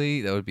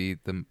 Honestly, that would be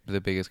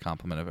the biggest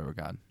compliment I've ever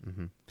gotten.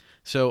 Mm-hmm.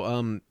 So,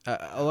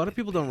 a lot of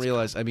people don't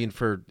realize. I mean,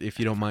 if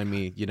you don't mind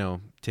me,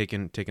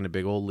 taking a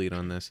big old lead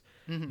on this,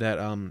 that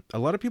a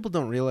lot of people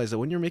don't realize that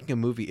when you're making a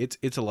movie,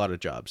 it's a lot of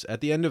jobs.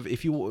 At the end of,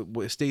 if you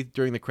stay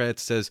during the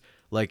credits, says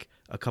like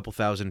a couple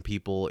thousand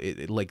people.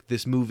 Like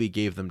this movie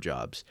gave them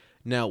jobs.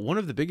 Now, one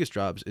of the biggest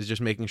jobs is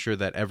just making sure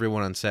that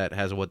everyone on set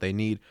has what they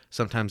need.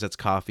 Sometimes that's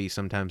coffee.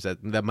 Sometimes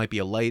that might be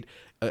a light.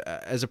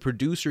 As a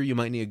producer, you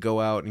might need to go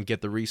out and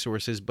get the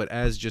resources. But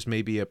as just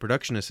maybe a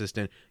production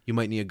assistant, you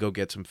might need to go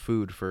get some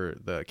food for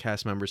the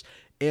cast members.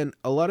 And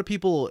a lot of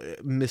people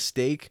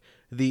mistake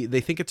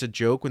they think it's a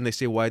joke when they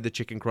say, why'd the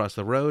chicken cross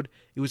the road?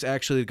 It was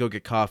actually to go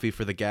get coffee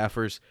for the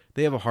gaffers.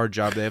 They have a hard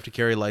job. They have to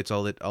carry lights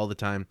all the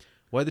time.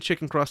 Why the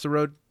chicken cross the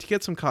road? To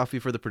get some coffee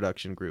for the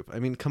production group. I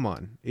mean, come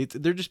on.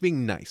 They're just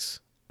being nice.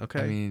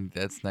 Okay. I mean,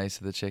 that's nice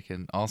of the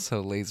chicken.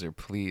 Also, Laser,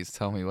 please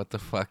tell me what the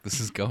fuck this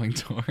is going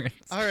towards.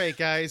 All right,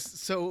 guys.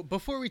 So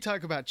before we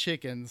talk about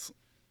chickens,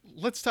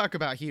 let's talk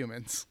about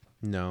humans.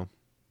 No.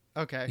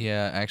 Okay.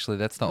 Yeah, actually,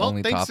 that's the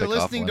only topic. Thanks for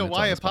listening to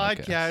Why a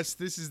Podcast. Podcast.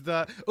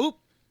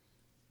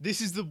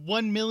 This is the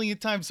 1 millionth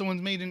time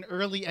someone's made an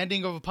early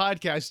ending of a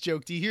podcast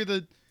joke. Do you hear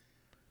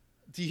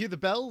the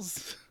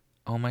bells?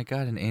 Oh my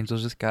god, an angel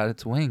just got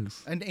its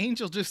wings. An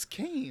angel just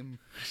came.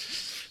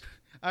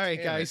 All right,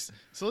 guys.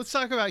 So let's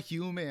talk about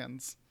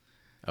humans.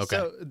 Okay.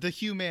 So the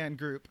human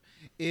group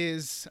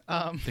is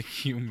the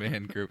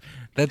human group.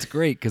 That's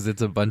great because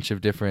it's a bunch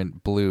of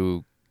different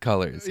blue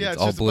colors. Yeah,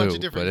 it's all just blue, a bunch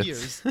of different but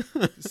hues.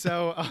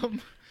 So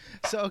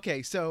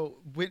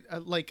when,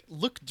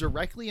 look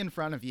directly in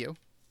front of you.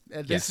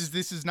 This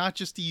is not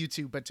just to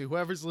YouTube, but to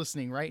whoever's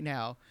listening right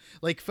now.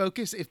 Like,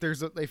 focus if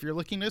you're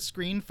looking at a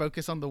screen,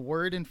 focus on the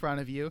word in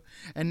front of you,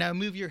 and now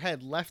move your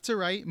head left to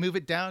right, move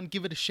it down,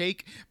 give it a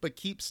shake, but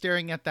keep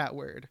staring at that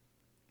word.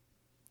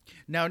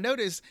 Now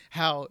notice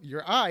how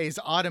your eyes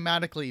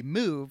automatically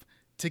move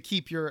to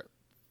keep your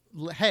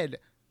head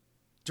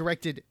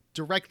directed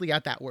directly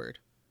at that word.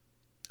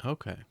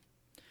 Okay.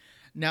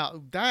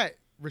 Now that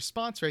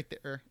response right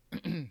there,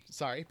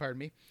 pardon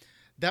me.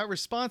 That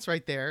response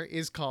right there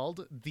is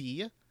called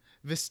the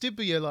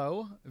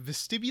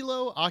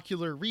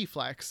vestibulo-ocular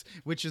reflex,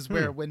 which is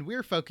where when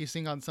we're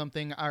focusing on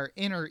something, our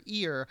inner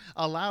ear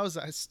allows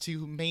us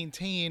to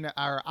maintain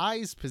our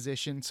eyes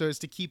position so as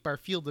to keep our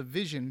field of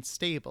vision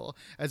stable,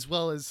 as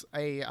well as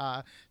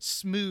a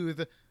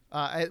smooth.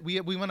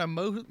 We want a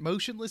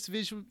motionless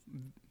visual.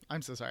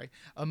 I'm so sorry.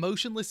 A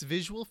motionless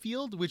visual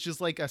field, which is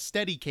like a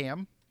steady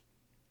cam,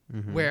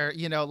 where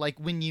like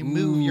when you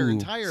move your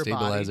entire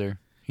stabilizer. body.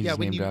 He just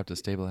name dropped a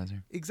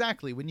stabilizer.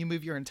 Exactly. When you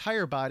move your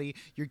entire body,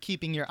 you're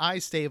keeping your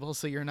eyes stable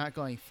so you're not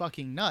going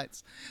fucking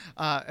nuts.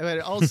 But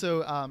it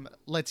also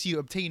lets you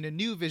obtain a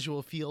new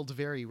visual field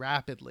very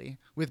rapidly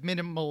with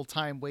minimal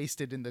time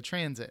wasted in the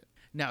transit.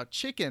 Now,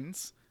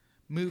 chickens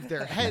move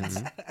their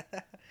heads.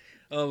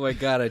 Oh my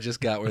god, I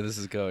just got where this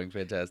is going.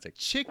 Fantastic.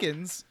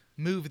 Chickens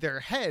move their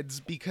heads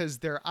because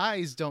their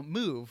eyes don't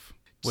move.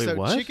 Wait, so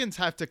what? chickens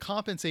have to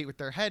compensate with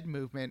their head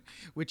movement,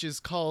 which is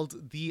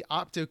called the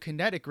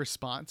optokinetic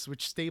response,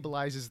 which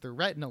stabilizes the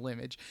retinal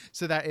image,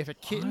 so that if a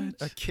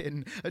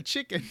chicken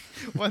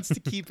wants to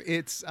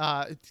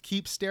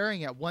keep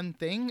staring at one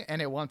thing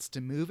and it wants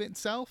to move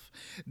itself,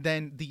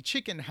 then the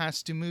chicken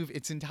has to move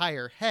its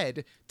entire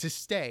head to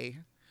stay.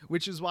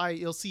 Which is why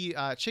you'll see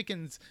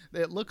chickens,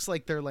 it looks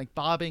like they're like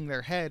bobbing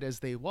their head as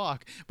they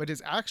walk, but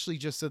it's actually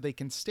just so they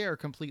can stare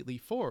completely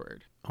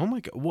forward. Oh my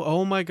god!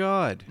 Oh my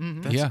god!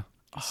 Mm-hmm. Yeah.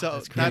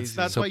 So that's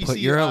that's So why you put see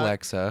your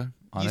Alexa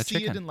on you a see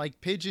chicken. it in like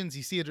pigeons,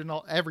 you see it in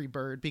every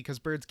bird, because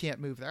birds can't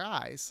move their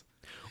eyes.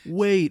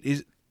 Wait,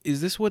 is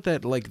this what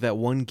that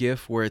one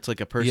GIF where it's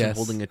like a person Yes.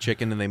 holding a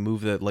chicken and they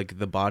move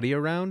the body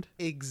around?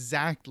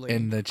 Exactly.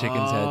 And the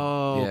chicken's head.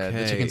 Yeah,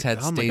 the okay. chicken's head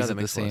Oh my stays God, that at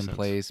the makes a lot of same sense.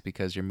 place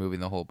because you're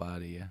moving the whole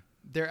body. Yeah.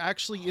 There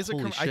actually is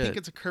Holy I think shit.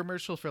 it's a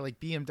commercial for like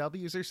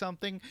BMWs or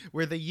something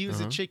where they use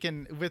a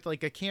chicken with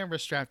like a camera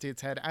strapped to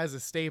its head as a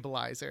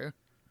stabilizer.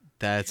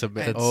 That's a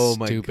That's oh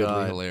my stupidly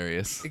god!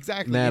 hilarious.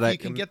 Exactly. Matt, if you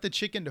can get the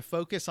chicken to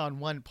focus on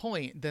one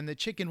point, then the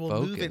chicken will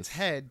move its Focus.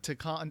 head to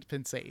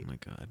compensate. Oh my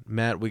god,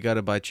 Matt, we got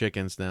to buy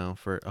chickens now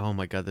for. Oh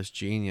my god, that's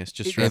genius!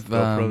 Just If, strap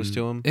GoPros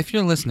to them. If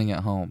you're listening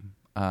at home,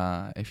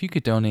 if you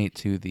could donate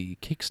to the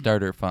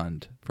Kickstarter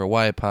fund for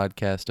Wyatt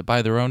Podcast to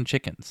buy their own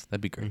chickens,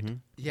 that'd be great.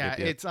 Yeah,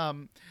 Yep.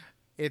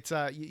 it's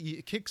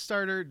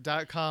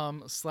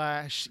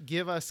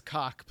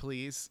kickstarter.com/giveuscock,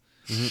 please.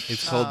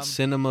 It's called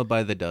Cinema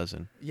by the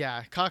Dozen.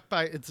 Yeah, cock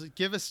by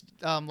give us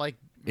like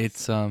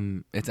It's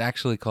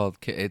actually called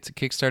it's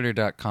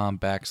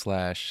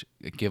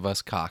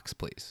kickstarter.com/giveuscocks,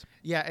 please.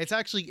 yeah, it's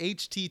actually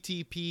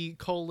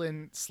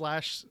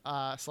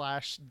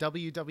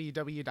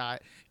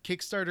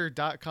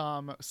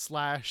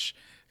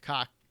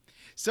http://www.kickstarter.com/cock.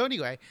 So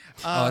anyway,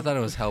 I thought it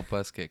was help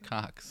us get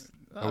cocks.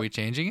 Are we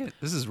changing it?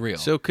 This is real.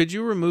 So could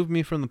you remove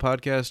me from the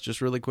podcast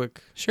just really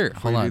quick? sure,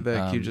 Before hold you on. do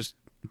that, can you just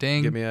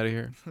ding. get me out of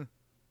here?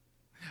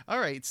 all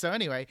right. So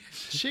anyway,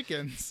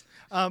 chickens.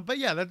 But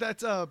yeah,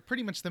 that's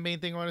pretty much the main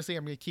thing I want to say.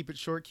 I'm going to keep it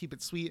short, keep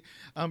it sweet.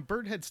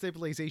 Bird head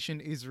stabilization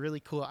is really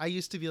cool. I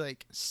used to be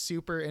like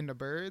super into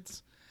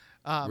birds.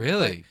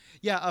 Really? But,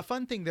 yeah. A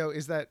fun thing though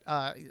is that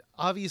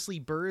obviously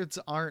birds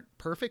aren't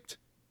perfect.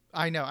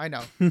 I know.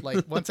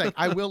 Like one sec,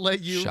 I will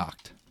let you.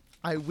 Shocked.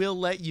 I will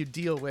let you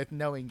deal with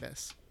knowing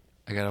this.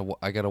 I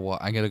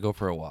gotta go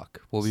for a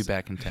walk. We'll be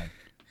back in 10.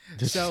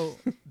 So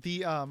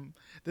the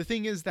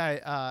thing is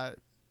that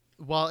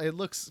while it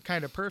looks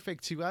kind of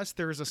perfect to us,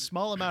 there is a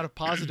small amount of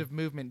positive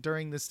movement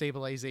during the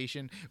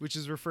stabilization, which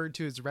is referred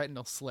to as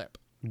retinal slip.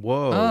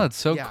 Whoa! Oh, it's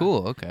so Yeah.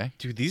 cool. Okay.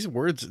 Dude, these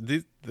words,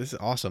 this is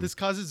awesome. This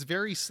causes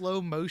very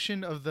slow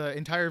motion of the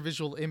entire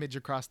visual image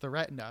across the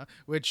retina,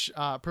 which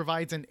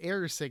provides an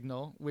error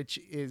signal, which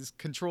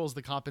controls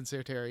the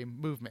compensatory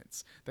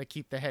movements that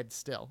keep the head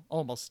still,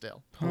 almost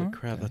still. Holy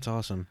crap, that's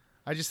awesome.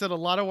 I just said a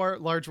lot of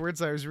large words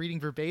that I was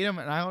reading verbatim,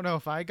 and I don't know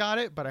if I got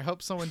it, but I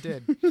hope someone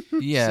did.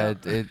 Yeah,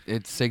 So-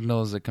 it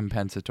signals a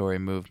compensatory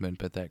movement,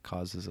 but that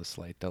causes a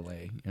slight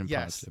delay in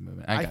Yes. positive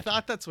movement. I gotcha.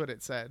 thought that's what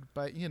it said,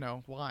 but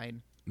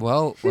wine.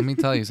 Well, let me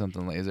tell you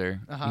something, Laser.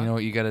 Uh-huh. You know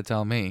what you got to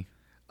tell me?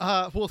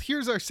 Well,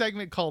 here's our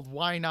segment called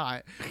Why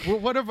Not? Where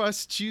one of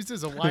us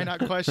chooses a why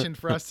not question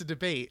for us to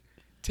debate.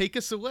 Take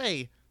us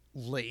away,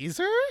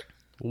 Laser?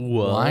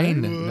 What?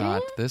 Wine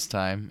not this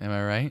time. Am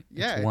I right?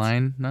 Yeah, It's it's-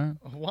 wine not?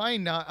 Why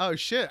not? Oh,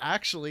 shit.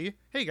 Actually,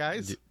 hey,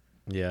 guys.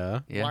 Yeah.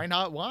 Yeah. Why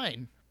not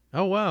wine?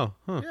 Oh wow.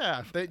 Huh.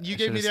 Yeah, you I gave me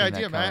should've the seen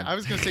idea, that man. coming. I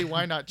was going to say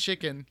why not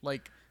chicken,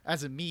 like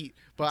as a meat,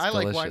 but I It's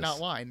like why delicious. not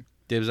wine.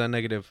 Dibs on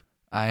negative.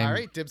 All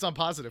right, dibs on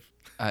positive.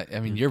 I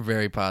mean, you're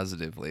very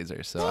positive,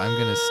 Laser, so I'm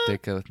going to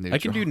stick with neutral. I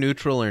can do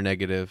neutral or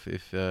negative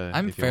if.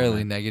 I'm if you fairly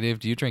wanna. negative.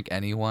 Do you drink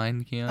any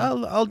wine, Keon?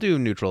 I'll do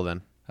neutral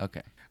then.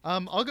 Okay.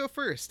 I'll go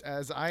first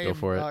as I Go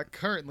for am it.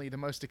 currently the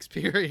most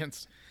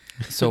experienced.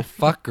 So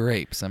fuck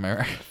grapes, am I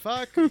right?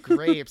 Fuck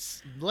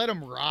grapes. Let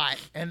them rot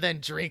and then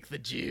drink the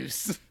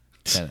juice.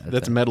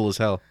 That's metal as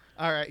hell.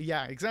 All right,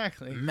 yeah,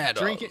 exactly.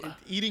 Metal.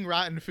 Eating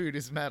rotten food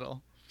is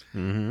metal.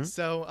 Mm-hmm.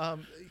 So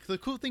the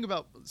cool thing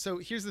so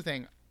here's the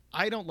thing.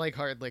 I don't like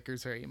hard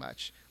liquors very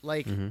much.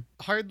 Like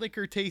hard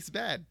liquor tastes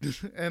bad,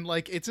 and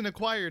like it's an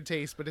acquired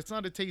taste, but it's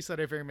not a taste that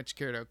I very much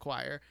care to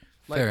acquire.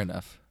 Like, Fair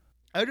enough.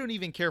 I don't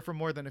even care for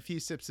more than a few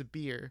sips of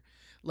beer.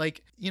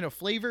 Like,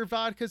 flavor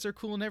vodkas are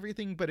cool and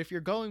everything, but if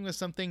you're going with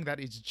something that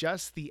is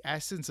just the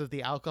essence of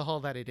the alcohol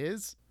that it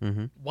is,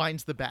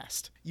 wine's the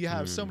best. You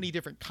have so many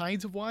different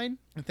kinds of wine,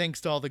 and thanks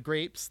to all the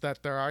grapes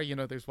that there are,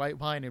 there's white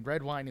wine and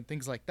red wine and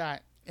things like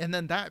that. And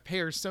then that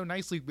pairs so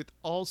nicely with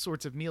all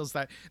sorts of meals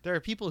that there are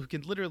people who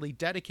can literally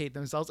dedicate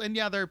themselves. And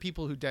yeah, there are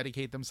people who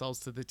dedicate themselves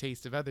to the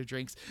taste of other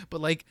drinks,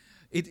 but like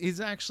it is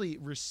actually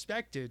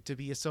respected to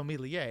be a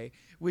sommelier,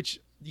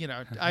 which,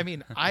 I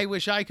mean, I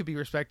wish I could be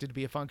respected to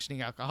be a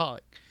functioning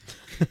alcoholic.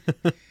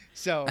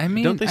 So I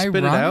mean, Don't they spit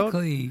it out?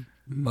 ironically,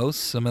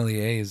 most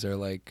sommeliers are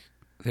like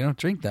They don't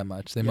drink that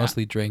much. They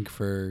mostly drink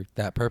for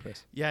that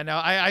purpose. Yeah, no,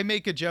 I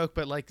make a joke,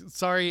 but like,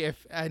 sorry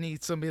if any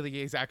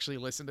sommeliers actually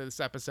listen to this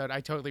episode.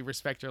 I totally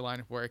respect your line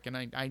of work, and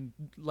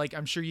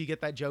I'm sure you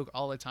get that joke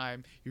all the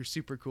time. You're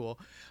super cool.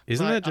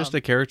 Isn't that just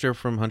a character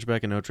from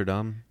Hunchback of Notre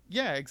Dame?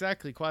 Yeah,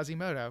 exactly,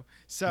 Quasimodo.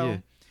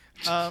 So,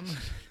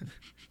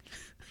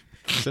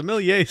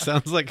 sommelier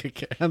sounds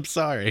like I'm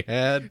sorry, I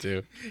had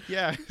to.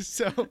 Yeah,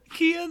 so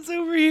Keon's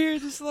over here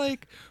just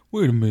like,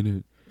 wait a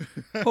minute,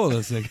 hold on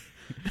a second.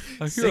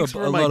 I hear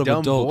a lot of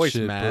adult voice,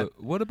 shit, Matt.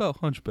 But what about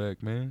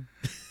Hunchback, man?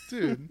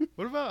 Dude,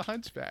 what about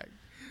Hunchback?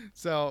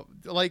 So,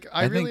 like,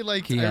 I really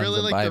like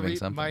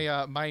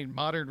my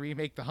modern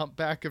remake, The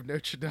Humpback of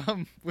Notre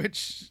Dame,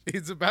 which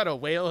is about a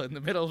whale in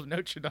the middle of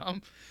Notre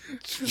Dame.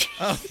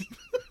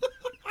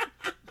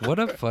 What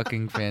a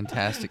fucking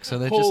fantastic! So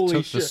they just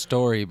took the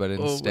story, but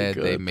instead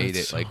they made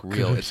it like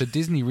real. Good. It's a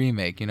Disney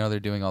remake. You know, they're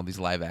doing all these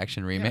live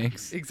action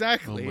remakes. Yeah,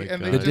 exactly.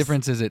 And the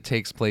difference is it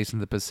takes place in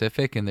the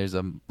Pacific, and there's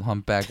a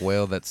humpback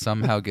whale that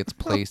somehow gets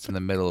placed in the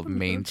middle of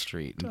Main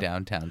Street in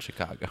downtown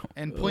Chicago.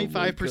 And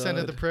 0.5%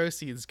 of the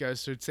proceeds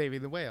goes to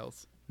saving the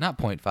whales. Not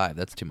 0.5.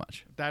 That's too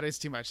much. That is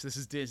too much. This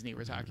is Disney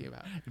we're talking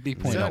about. It'd be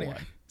 0.01.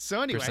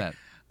 So anyway.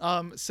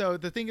 So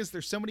the thing is,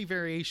 there's so many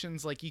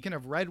variations. Like, you can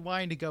have red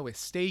wine to go with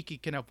steak. You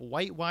can have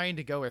white wine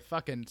to go with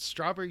fucking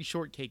strawberry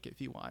shortcake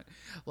if you want.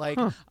 Like,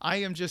 I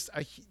am just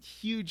a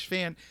huge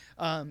fan.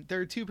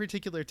 There are two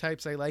particular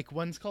types I like.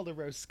 One's called a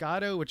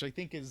Roscato, which I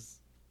think is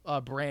a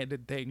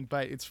branded thing,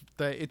 but it's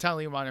the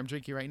Italian wine I'm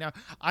drinking right now.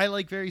 I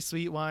like very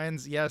sweet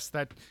wines. Yes,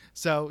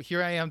 so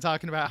here I am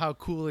talking about how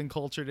cool and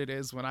cultured it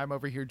is when I'm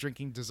over here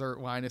drinking dessert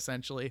wine,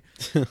 essentially.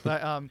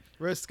 But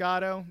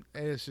Roscato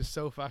is just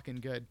so fucking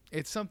good.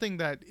 It's something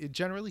that it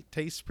generally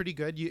tastes pretty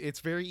good.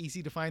 It's very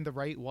easy to find the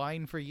right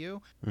wine for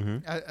you.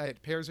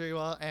 It pairs very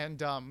well.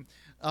 And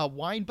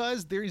wine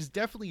buzz, there is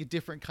definitely a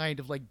different kind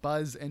of like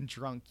buzz and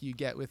drunk you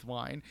get with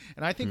wine,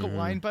 and I think a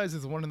wine buzz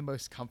is one of the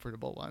most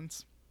comfortable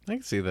ones. I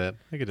can see that.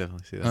 I could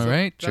definitely see that. All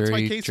right,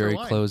 jury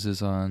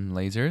closes on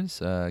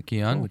lasers.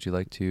 Keon, would you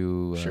like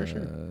to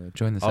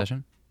join the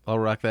session? I'll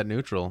rock that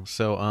neutral.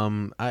 So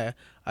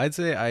I'd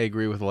say I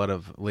agree with a lot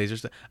of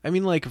lasers. I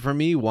mean, like, for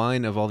me,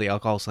 wine of all the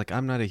alcohols, like,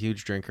 I'm not a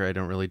huge drinker. I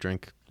don't really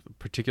drink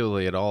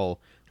particularly at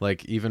all.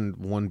 Like, even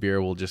one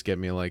beer will just get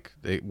me like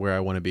where I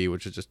want to be,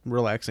 which is just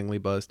relaxingly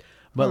buzzed.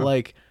 But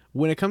like,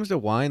 when it comes to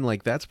wine,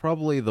 like, that's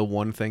probably the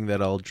one thing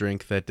that I'll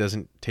drink that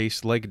doesn't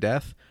taste like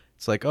death.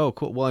 It's like, oh,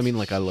 cool. Well, I mean,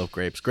 like, I love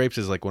grapes. Grapes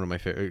is like one of my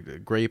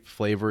favorite. Grape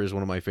flavor is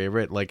one of my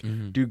favorite. Like,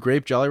 dude,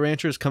 grape Jolly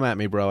Ranchers, come at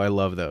me, bro. I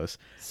love those.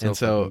 So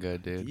fucking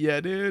good, dude. Yeah,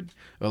 dude.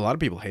 A lot of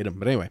people hate them,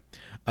 but anyway.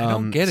 I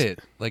don't get it.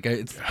 Like,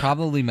 it's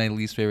probably my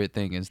least favorite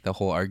thing is the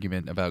whole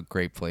argument about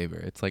grape flavor.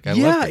 It's like, I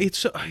love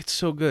it. It's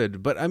so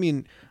good. But I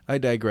mean, I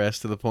digress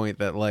to the point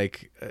that,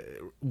 like,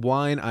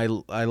 wine, I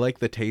like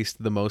the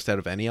taste the most out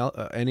of any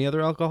other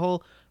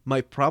alcohol.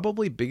 My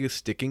probably biggest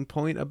sticking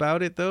point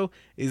about it, though,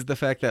 is the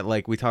fact that,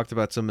 like, we talked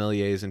about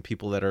sommeliers and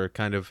people that are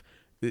kind of,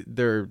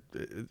 they're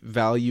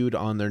valued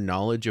on their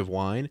knowledge of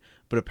wine.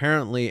 But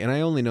apparently, and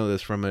I only know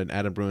this from an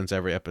Adam Ruins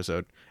Every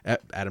episode. I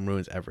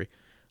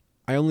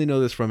only know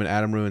this from an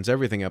Adam Ruins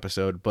Everything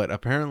episode, but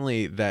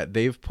apparently that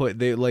they've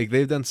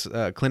done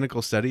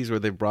clinical studies where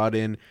they've brought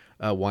in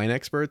wine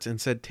experts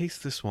and said,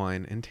 taste this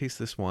wine,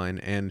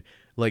 and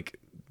like,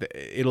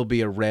 it'll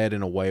be a red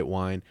and a white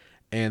wine.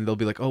 And they'll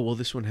be like, oh, well,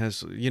 this one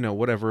has,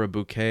 whatever, a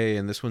bouquet,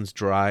 and this one's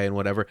dry and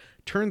whatever.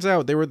 Turns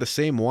out they were the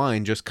same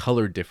wine, just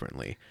colored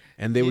differently.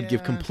 And they would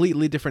give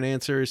completely different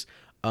answers.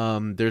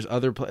 There's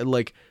other,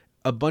 like,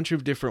 a bunch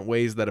of different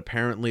ways that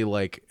apparently,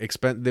 like,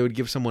 they would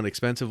give someone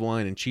expensive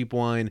wine and cheap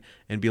wine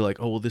and be like,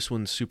 oh, well, this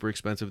one's super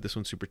expensive, this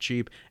one's super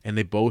cheap. And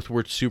they both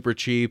were super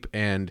cheap,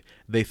 and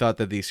they thought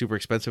that the super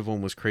expensive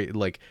one was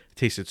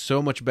tasted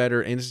so much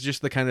better. And it's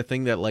just the kind of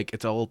thing that, like,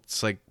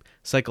 it's like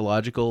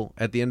psychological.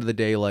 At the end of the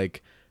day,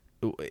 like,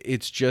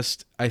 it's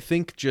just, I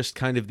think just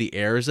kind of the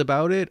airs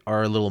about it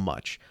are a little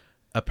much.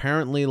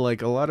 Apparently,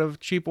 like, a lot of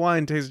cheap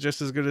wine tastes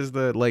just as good as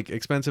the, like,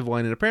 expensive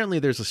wine, and apparently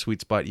there's a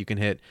sweet spot you can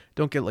hit.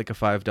 Don't get, like, a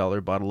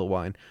 $5 bottle of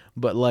wine,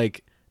 but,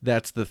 like,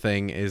 that's the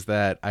thing, is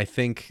that I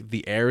think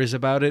the airs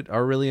about it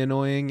are really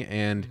annoying,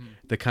 and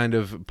the kind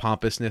of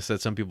pompousness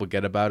that some people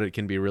get about it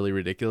can be really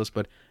ridiculous.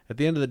 But at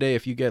the end of the day,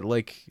 if you get,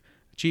 like,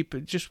 cheap,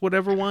 just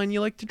whatever wine you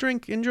like to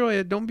drink, enjoy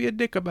it. Don't be a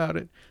dick about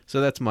it.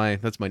 So that's my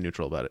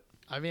neutral about it.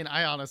 I mean,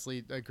 I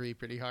honestly agree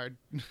pretty hard.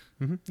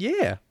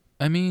 Yeah.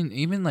 I mean,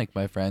 even like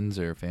my friends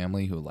or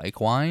family who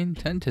like wine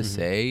tend to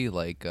say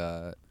like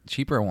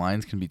cheaper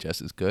wines can be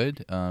just as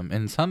good.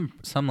 And some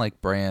like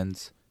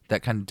brands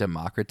that kind of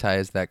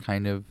democratize that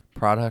kind of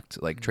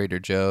product, like Trader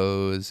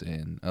Joe's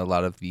and a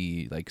lot of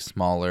the like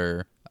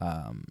smaller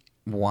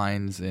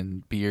wines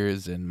and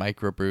beers and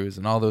microbrews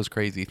and all those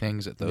crazy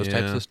things at those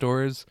types of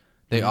stores.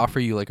 They offer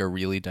you like a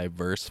really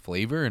diverse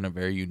flavor and a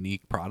very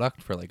unique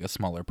product for like a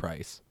smaller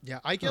price. Yeah,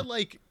 I get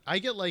like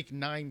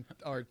 $9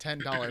 or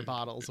 $10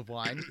 bottles of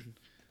wine.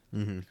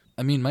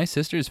 I mean, my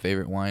sister's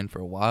favorite wine for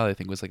a while, I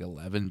think, was like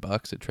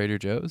 $11 at Trader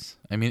Joe's.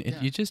 I mean,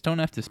 you just don't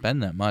have to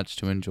spend that much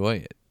to enjoy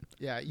it.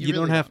 Yeah, you really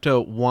don't have to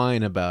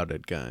whine about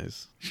it,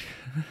 guys.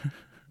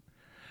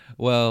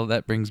 Well,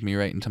 that brings me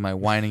right into my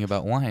whining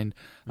about wine.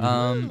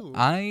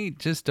 I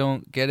just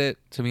don't get it,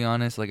 to be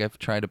honest. Like, I've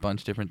tried a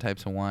bunch of different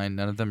types of wine.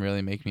 None of them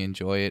really make me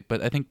enjoy it.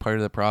 But I think part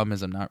of the problem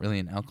is I'm not really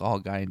an alcohol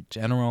guy in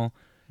general,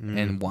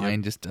 and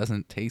wine just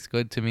doesn't taste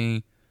good to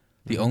me.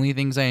 The only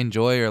things I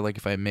enjoy are like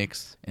if I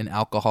mix an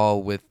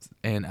alcohol with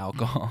an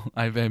alcohol.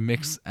 I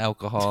mix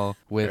alcohol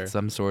with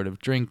some sort of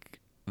drink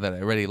that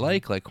I already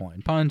like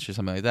Hawaiian punch or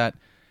something like that.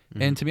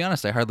 And to be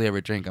honest, I hardly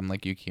ever drink. I'm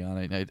like you,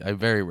 Keon. I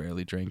very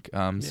rarely drink.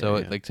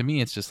 Like to me,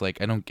 it's just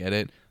like I don't get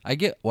it. I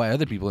get why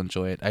other people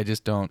enjoy it. I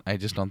just don't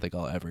think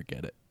I'll ever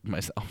get it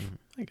myself.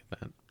 I get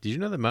that. Did you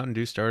know that Mountain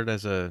Dew started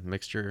as a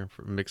mixer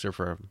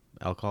for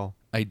alcohol?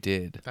 I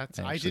did.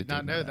 I did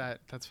not know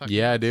that. That's fucking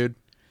yeah, nice. Dude.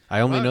 I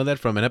only know that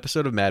from an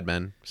episode of Mad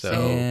Men. So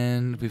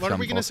and what are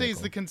we gonna say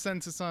is the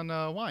consensus on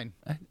wine?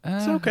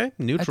 It's okay.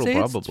 Neutral, I'd say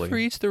probably. It's for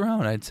each their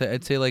own. I'd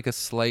say like a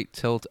slight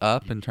tilt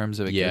up in terms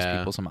of it gives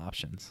people some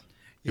options.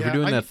 If we're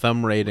doing that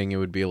thumb rating, it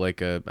would be like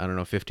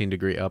 15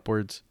 degree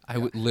upwards. I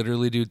would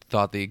literally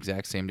thought the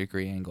exact same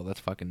degree angle.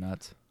 That's fucking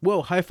nuts.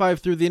 Whoa, high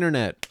five through the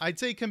internet. I'd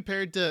say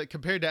compared to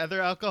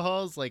other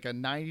alcohols, like a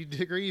 90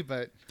 degree,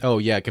 but oh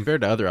yeah, compared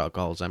to other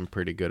alcohols, I'm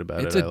pretty good about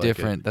it.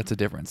 That's a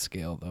different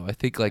scale though. I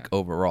think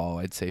overall,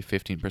 I'd say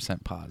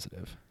 15%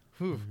 positive.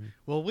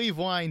 Well, we've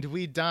wined,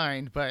 we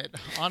dined, but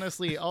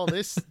honestly, all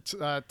this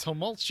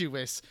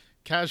tumultuous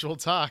casual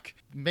talk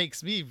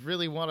makes me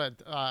really want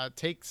to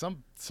take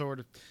some sort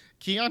of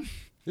Keon.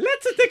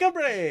 Let's take a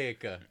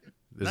break. Is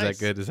Nice. that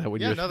good? Is that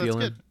what you're feeling?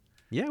 That's good.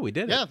 Yeah, we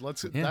did Yeah, it.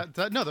 let's.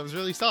 That was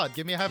really solid.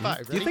 Give me a high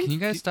five. Ready? Can you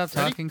guys stop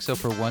talking? So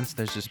for once,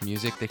 there's just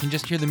music. They can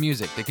just hear the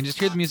music. They can just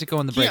hear the music go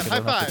on the break. Yeah, They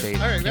don't high have to five.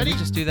 debate. All right, Can ready? we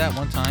just do that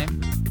one time?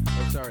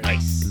 Oh, sorry.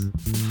 Nice.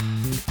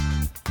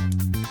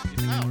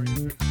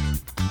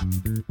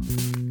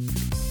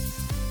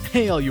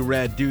 Hey, all you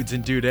rad dudes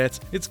and dudettes,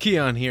 it's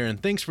Keon here, and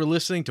thanks for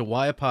listening to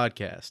Why a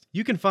Podcast.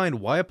 You can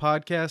find Why a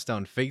Podcast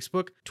on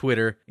Facebook,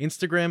 Twitter,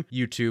 Instagram,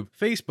 YouTube,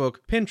 Facebook,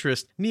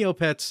 Pinterest,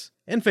 Neopets,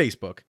 and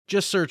Facebook.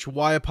 Just search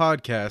Why a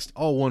Podcast,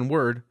 all one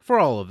word, for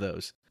all of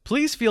those.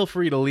 Please feel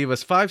free to leave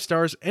us 5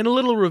 stars and a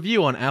little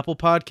review on Apple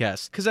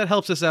Podcasts, because that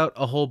helps us out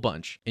a whole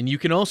bunch. And you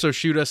can also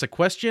shoot us a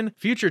question,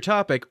 future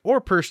topic, or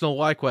personal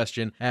why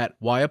question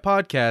at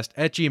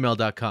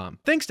whyapodcast@gmail.com.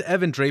 Thanks to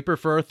Evan Draper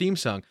for our theme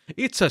song.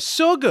 It's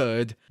so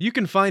good! You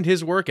can find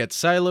his work at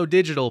Silo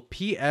Digital,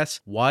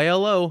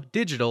 PSYLO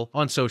Digital,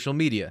 on social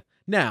media.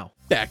 Now,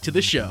 back to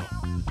the show.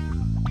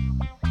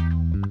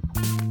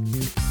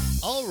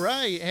 All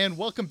right, and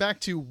welcome back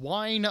to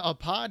Wine a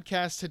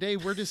Podcast. Today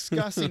we're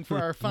discussing for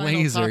our final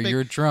Laser, topic.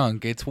 you're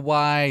drunk. It's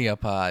Why a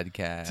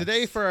Podcast.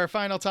 Today for our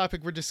final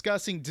topic, we're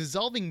discussing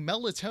dissolving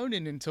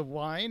melatonin into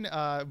wine.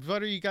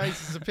 What are you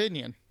guys'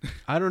 opinion?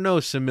 I don't know,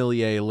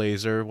 sommelier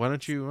Laser. Why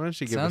don't you give us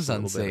a little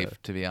Sounds unsafe,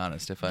 bit? to be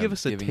honest. If Give I'm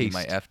us a giving you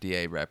my taste.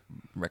 FDA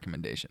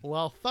recommendation.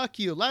 Well, fuck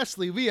you.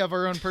 Lastly, we have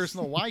our own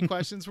personal why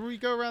questions where we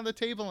go around the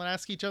table and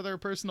ask each other a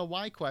personal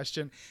why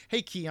question.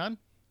 Hey, Keon.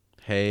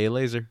 Hey,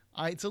 Laser.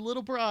 It's a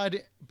little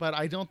broad, but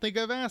I don't think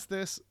I've asked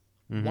this.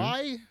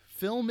 Why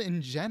film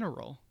in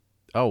general?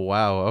 Oh,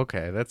 wow.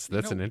 Okay, that's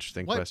an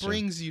interesting question. What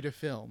brings you to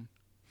film?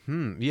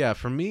 Yeah,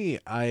 for me,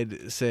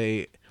 I'd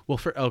say,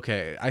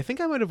 I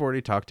think I might have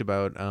already talked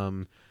about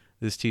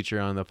this teacher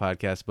on the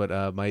podcast,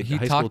 but my He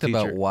high school talked teacher.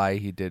 about why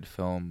he did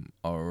film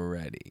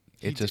already.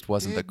 It just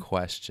wasn't the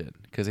question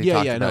because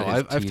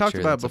I've talked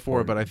about it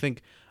before, but I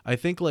think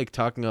like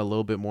talking a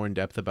little bit more in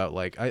depth about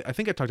like I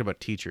think I talked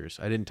about teachers.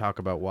 I didn't talk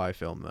about why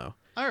film though.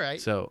 All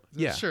right. So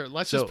yeah, sure.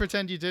 Let's just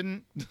pretend you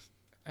didn't,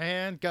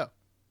 and go.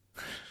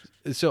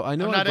 So I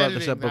know I'm I not brought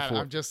this editing up that.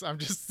 before. I'm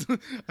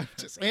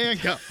just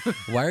and go.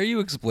 Why are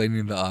you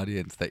explaining to the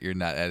audience that you're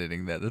not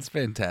editing that? That's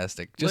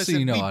fantastic. Just so Listen,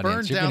 you know, we audience,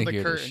 burned you're down gonna the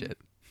hear this curtain. shit.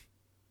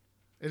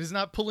 It is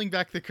not pulling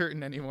back the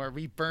curtain anymore.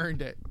 We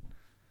burned it.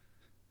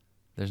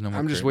 There's no more.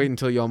 I'm just curtain. waiting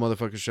until y'all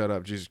motherfuckers shut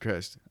up. Jesus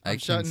Christ. I I'm can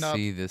shutting up.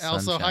 see this.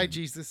 Also, hi sunshine.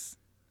 Jesus.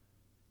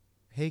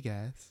 Hey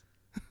guys.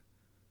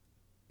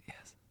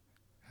 Yes.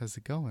 How's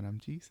it going? I'm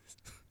Jesus.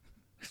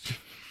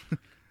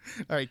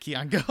 All right,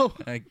 Keon, go.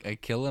 I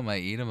kill him. I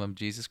eat him. I'm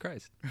Jesus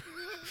Christ.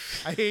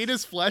 I ate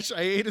his flesh.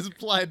 I ate his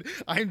blood.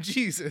 I'm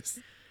Jesus.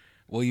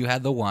 Well, you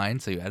had the wine,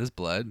 so you had his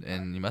blood,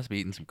 and you must be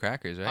eating some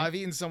crackers, right? I've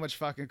eaten so much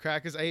fucking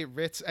crackers. I ate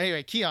Ritz.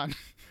 Anyway, Keon.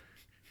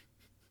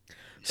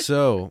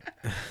 So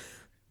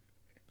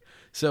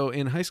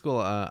in high school,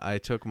 I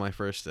took my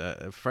first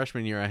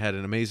freshman year. I had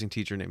an amazing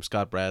teacher named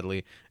Scott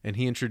Bradley, and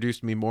he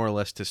introduced me more or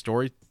less to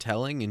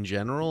storytelling in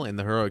general and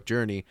the heroic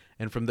journey.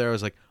 And from there, I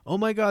was like, oh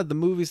my God, the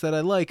movies that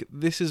I like,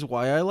 this is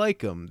why I like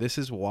them. This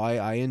is why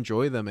I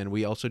enjoy them. And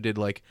we also did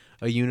like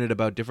a unit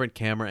about different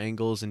camera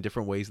angles and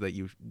different ways that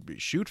you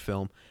shoot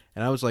film.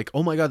 And I was like,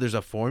 oh my God, there's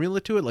a formula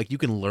to it. Like you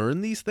can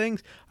learn these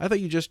things. I thought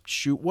you just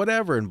shoot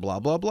whatever and blah,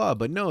 blah, blah.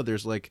 But no,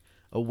 there's like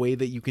a way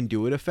that you can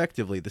do it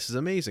effectively. This is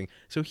amazing.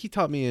 So he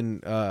taught me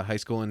in high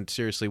school, and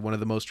seriously, one of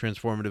the most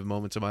transformative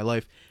moments of my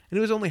life. And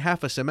it was only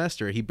half a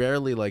semester. He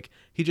barely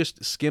he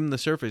just skimmed the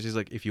surface. He's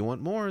like, if you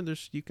want more,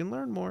 you can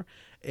learn more.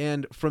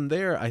 And from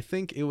there, I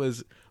think it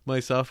was my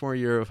sophomore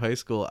year of high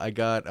school, I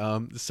got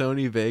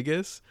Sony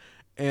Vegas.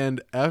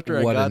 And after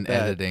I got that, what an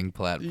editing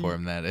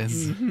platform that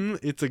is.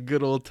 It's a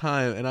good old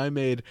time.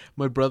 And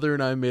my brother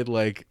and I made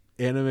like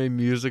anime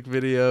music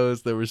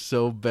videos that were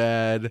so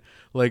bad.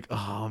 Like,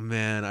 oh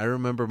man, I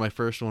remember my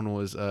first one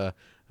was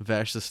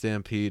Vash the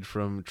Stampede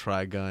from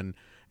Trigun.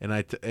 And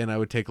I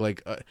would take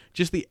like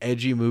just the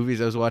edgy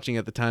movies I was watching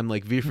at the time.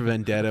 Like V for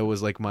Vendetta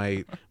was like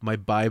my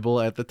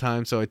Bible at the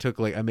time. So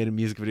I made a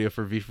music video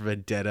for V for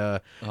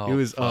Vendetta. Oh, it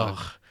was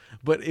fuck.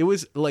 But it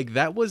was like,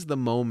 that was the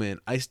moment.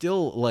 I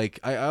still like,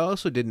 I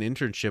also did an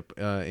internship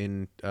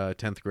in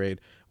 10th grade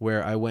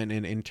where I went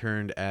and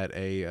interned at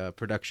a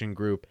production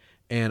group,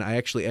 and I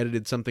actually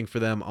edited something for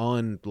them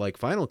on like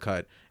Final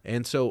Cut.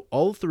 And so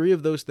all three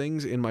of those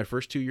things in my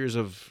first 2 years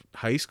of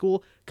high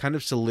school kind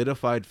of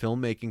solidified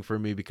filmmaking for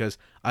me, because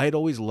I had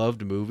always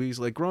loved movies.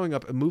 Like growing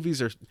up,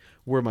 movies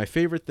were my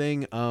favorite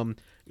thing.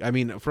 I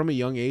mean, from a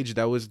young age,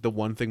 that was the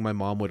one thing my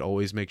mom would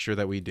always make sure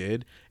that we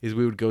did, is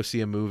we would go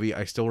see a movie.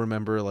 I still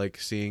remember like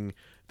seeing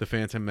The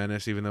Phantom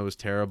Menace, even though it was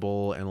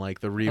terrible, and like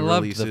the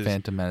re-releases. I loved The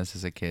Phantom Menace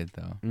as a kid,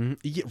 though. Mm-hmm.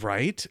 Yeah,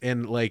 right?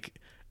 And like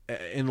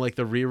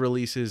the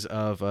re-releases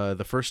of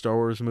the first Star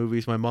Wars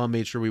movies, my mom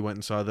made sure we went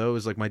and saw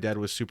those. Like my dad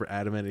was super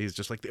adamant. He's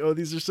just like, oh,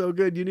 these are so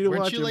good. You need to watch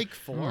them. Weren't you like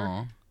 4?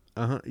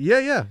 Aww.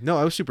 Yeah. No,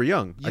 I was super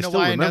young. You know still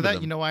why I know remember that?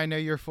 them. You know why I know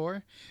you're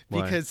 4?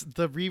 Why? Because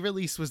the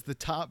re-release was the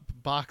top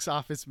box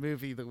office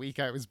movie the week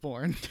I was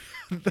born.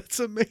 That's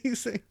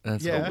amazing.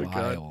 That's Yeah.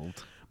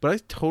 wild. But I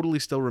totally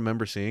still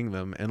remember seeing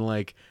them, and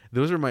like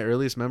those are my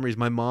earliest memories.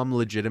 My mom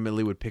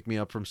legitimately would pick me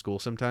up from school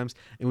sometimes,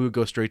 and we would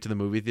go straight to the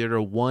movie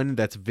theater. One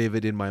that's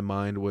vivid in my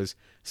mind was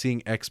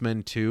seeing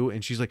X-Men 2,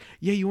 and she's like,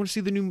 "Yeah, you want to see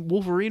the new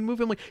Wolverine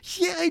movie?" I'm like,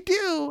 "Yeah, I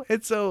do."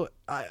 And so,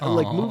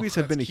 like, movies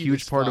have That's been a cute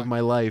huge as part of fuck. my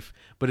life.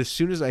 But as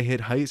soon as I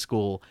hit high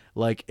school,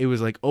 like it was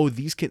like, "Oh,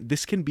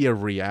 this can be a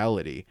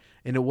reality."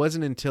 And it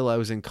wasn't until I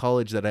was in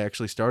college that I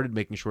actually started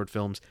making short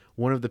films.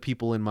 One of the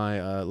people in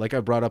my like I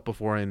brought up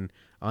before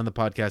on the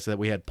podcast, that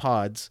we had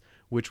pods,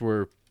 which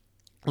were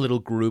little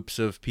groups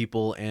of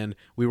people, and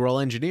we were all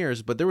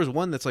engineers, but there was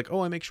one that's like,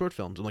 oh, I make short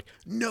films. I'm like,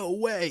 no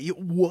way,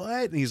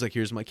 what? And he's like,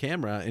 here's my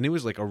camera. And it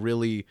was like a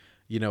really,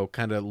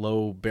 kind of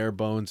low bare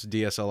bones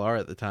DSLR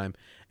at the time.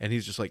 And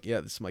he's just like,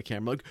 yeah, this is my camera.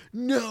 I'm like,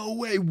 no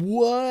way,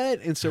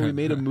 what? And so we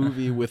made a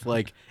movie with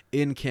like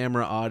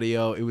in-camera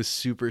audio. It was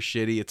super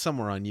shitty. It's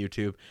somewhere on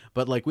YouTube.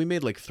 But like we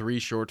made like 3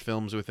 short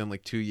films within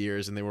like 2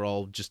 years, and they were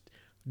all just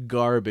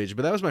garbage.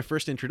 But that was my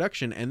first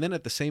introduction. And then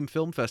at the same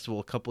film festival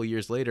a couple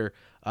years later,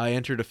 I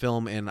entered a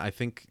film, and I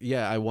think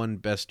I won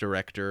Best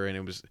Director, and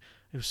it was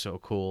so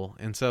cool.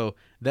 And so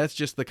that's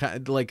just the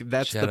kind, like,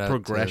 that's Shout the out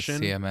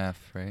progression. to CMF,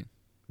 right?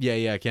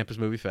 Yeah, Campus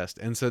Movie Fest.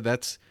 And so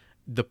that's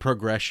the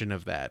progression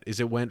of that, is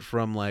it went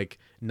from like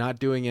not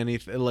doing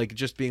anything, like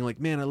just being like,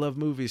 man, I love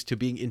movies, to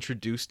being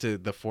introduced to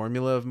the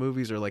formula of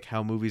movies, or like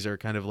how movies are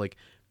kind of like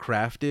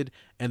crafted,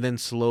 and then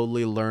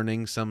slowly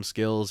learning some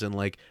skills and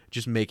like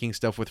just making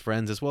stuff with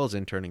friends, as well as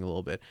interning a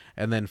little bit,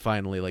 and then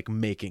finally like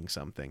making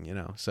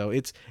something, so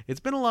it's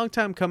been a long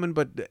time coming.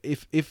 But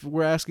if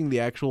we're asking the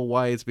actual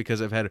why, it's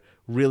because I've had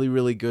really,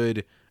 really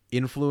good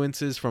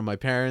influences from my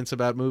parents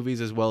about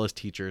movies, as well as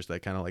teachers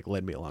that kind of like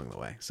led me along the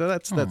way. So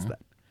that's that.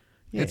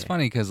 Yeah. It's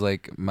funny because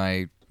like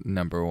my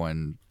number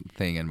one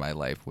thing in my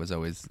life was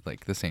always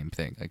like the same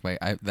thing. Like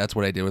that's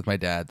what I did with my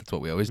dad. That's what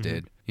we always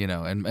did,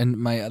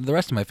 and the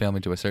rest of my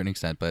family to a certain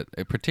extent, but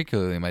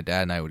particularly my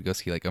dad and I would go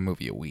see like a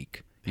movie a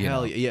week.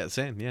 Hell yeah,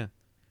 same, yeah.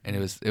 And it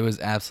was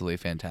absolutely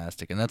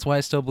fantastic. And that's why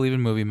I still believe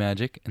in movie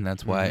magic, and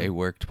that's why I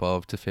work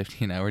 12 to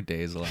 15-hour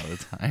days a lot of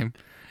the time.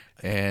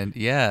 And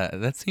yeah,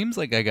 that seems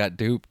like I got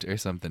duped or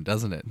something,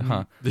 doesn't it?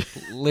 Huh?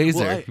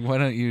 Laser, why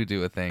don't you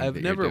do a thing? I've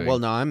that never. You're doing? Well,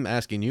 no, I'm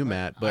asking you,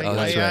 Matt. But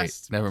that's right.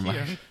 asked Never Kian.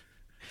 mind.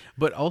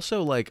 But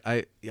also, like,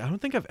 I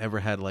don't think I've ever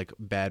had like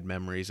bad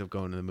memories of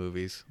going to the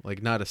movies.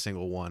 Like, not a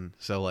single one.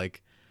 So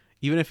like,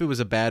 even if it was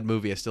a bad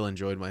movie, I still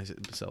enjoyed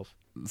myself.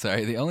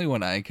 Sorry, the only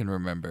one I can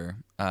remember.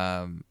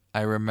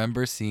 I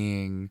remember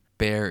seeing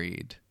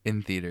Buried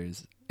in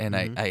theaters, and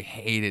I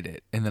hated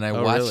it. And then I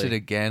watched it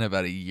again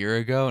about a year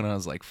ago, and I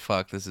was like,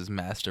 fuck, this is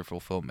masterful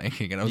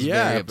filmmaking. And I was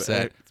very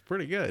upset. It's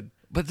pretty good.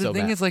 But the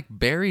thing is, like,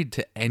 Buried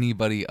to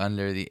anybody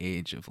under the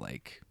age of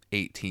like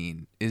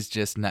 18 is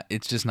just not.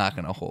 It's just not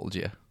going to hold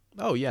you.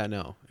 Oh yeah,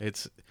 no,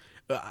 it's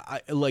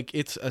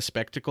it's a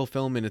spectacle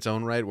film in its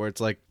own right, where it's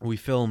like we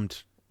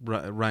filmed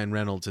Ryan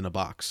Reynolds in a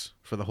box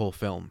for the whole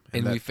film,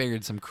 and we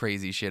figured some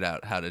crazy shit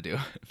out how to do it.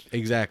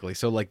 Exactly.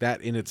 So like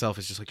that in itself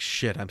is just like,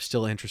 shit, I'm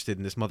still interested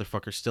in this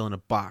motherfucker still in a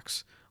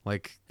box.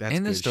 Like, that's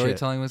and the good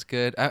storytelling was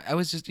good. I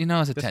was just,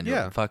 as a 10-year-old,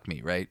 yeah. fuck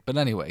me, right? But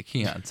anyway,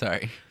 Keon,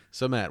 sorry.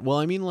 So Matt, well,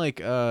 I mean,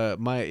 like,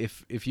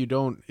 if you're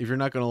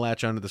not going to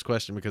latch onto this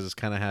question because it's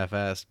kind of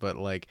half-assed, but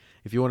like,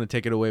 if you want to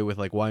take it away with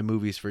like why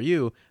movies for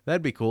you,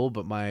 that'd be cool.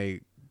 But my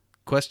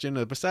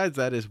question besides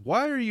that is,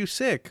 why are you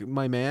sick,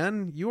 my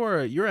man? You're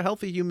a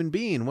healthy human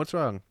being. What's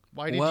wrong?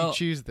 Why did you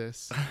choose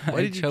this?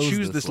 Why did you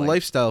choose this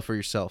lifestyle for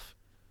yourself?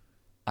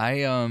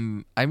 I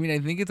mean, I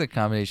think it's a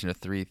combination of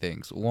three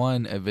things.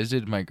 One, I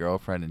visited my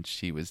girlfriend and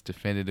she was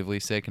definitively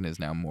sick and is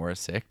now more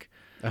sick.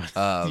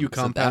 You compounded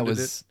so that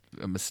was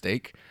a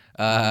mistake.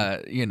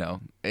 You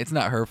know, it's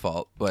not her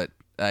fault, but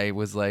I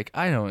was like,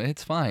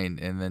 it's fine.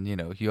 And then, you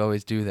know, you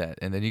always do that.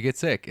 And then you get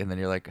sick and then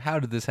you're like, how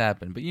did this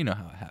happen? But you know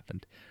how it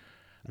happened.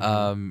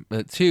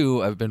 But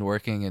two, I've been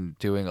working and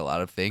doing a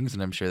lot of things,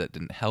 and I'm sure that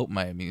didn't help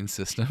my immune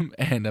system.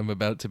 And I'm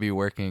about to be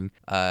working,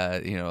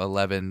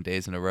 11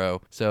 days in a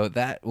row, so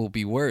that will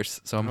be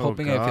worse. So I'm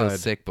hoping I feel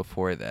sick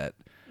before that,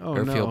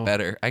 feel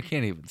better. I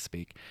can't even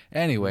speak.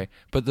 Anyway,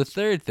 but the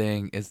third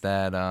thing is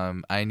that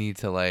I need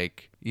to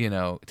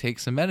take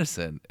some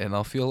medicine, and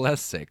I'll feel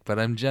less sick. But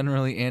I'm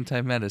generally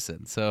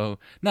anti-medicine, so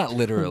not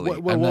literally.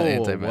 I'm not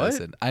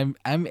anti-medicine. I'm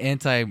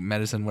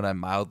anti-medicine when I'm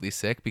mildly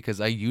sick because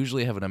I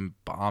usually have an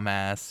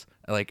bomb-ass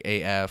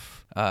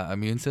AF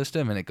immune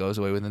system, and it goes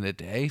away within a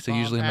day. So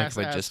usually I'm like, if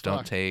I just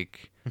don't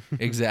take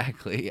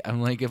exactly,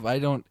 I'm like, if I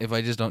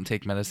just don't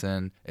take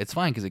medicine, it's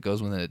fine because it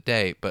goes within a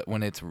day. But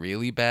when it's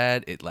really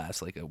bad, it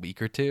lasts like a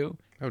week or two.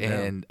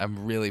 And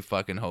I'm really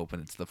fucking hoping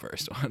it's the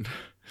first one.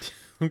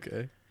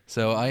 Okay.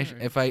 So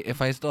if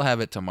I still have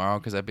it tomorrow,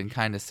 because I've been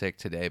kind of sick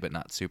today, but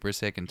not super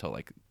sick until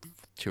like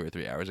 2 or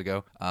 3 hours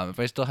ago. If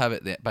I still have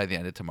it by the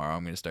end of tomorrow,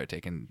 I'm gonna start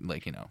taking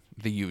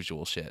the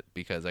usual shit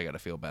because I gotta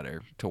feel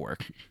better to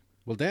work.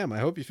 Well, damn. I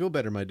hope you feel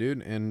better, my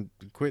dude, and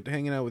quit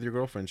hanging out with your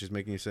girlfriend. She's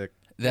making you sick.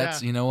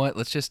 You know what?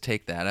 Let's just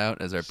take that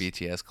out as our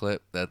BTS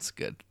clip. That's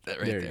good.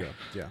 There you go.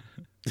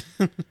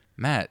 Yeah.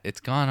 Matt, it's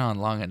gone on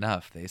long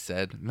enough. They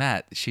said,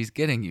 Matt, she's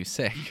getting you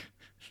sick.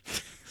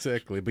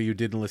 Exactly, but you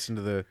didn't listen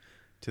to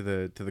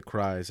the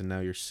cries, and now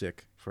you're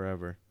sick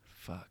forever.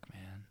 Fuck,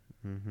 man.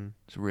 Mm-hmm.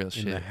 It's real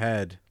shit. In the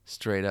head.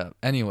 Straight up.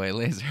 Anyway,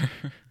 Laser.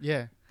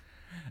 Yeah.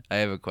 I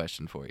have a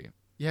question for you.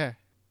 Yeah.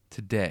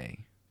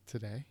 Today.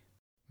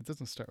 It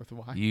doesn't start with a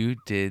Y. You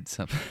did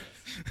something.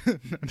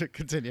 No,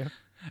 continue.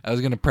 I was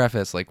going to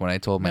preface when I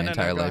told my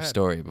entire life ahead.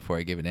 story before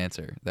I gave an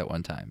answer that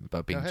one time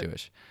about being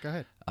Jewish. Go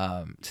ahead.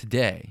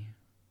 Today,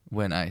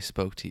 when I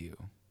spoke to you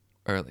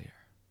earlier,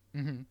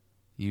 mm-hmm.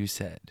 you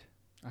said,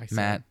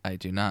 Matt, I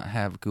do not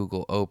have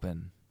Google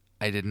open.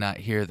 I did not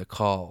hear the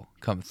call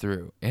come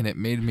through. And it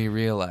made me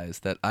realize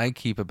that I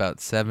keep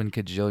about 7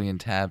 kajillion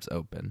tabs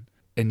open.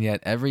 And yet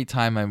every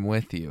time I'm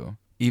with you,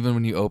 even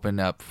when you open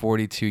up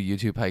 42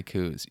 YouTube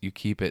haikus, you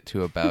keep it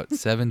to about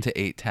 7 to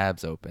 8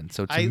 tabs open.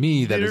 So to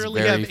me, that is very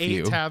few. I literally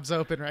have 8 tabs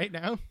open right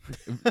now.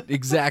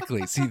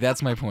 Exactly. See,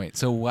 that's my point.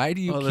 So why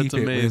do you keep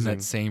it within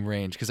that same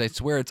range? Because I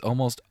swear it's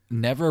almost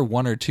never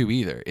 1 or 2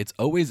 either. It's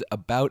always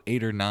about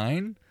 8 or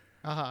 9.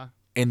 Uh-huh.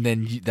 And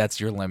then that's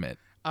your limit.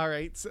 All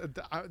right, so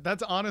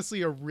that's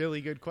honestly a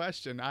really good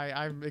question.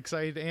 I'm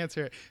excited to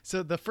answer it.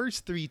 So the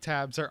first 3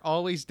 tabs are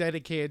always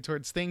dedicated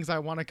towards things I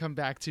want to come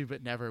back to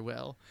but never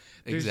will.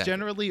 There's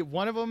generally,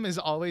 one of them is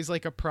always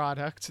like a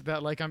product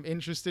that I'm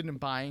interested in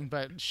buying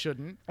but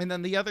shouldn't. And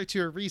then the other 2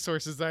 are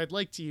resources that I'd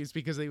like to use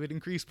because they would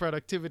increase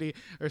productivity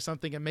or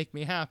something and make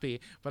me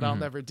happy, but I'll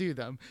never do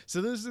them. So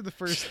those are the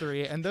first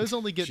 3, and those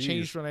only get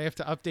changed when I have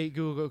to update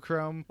Google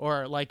Chrome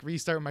or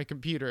restart my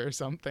computer or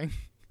something.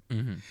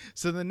 Mm-hmm.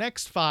 So the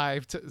next 4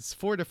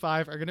 to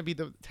 5 are going to be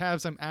the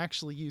tabs I'm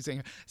actually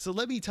using. So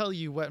let me tell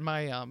you what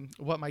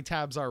my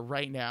tabs are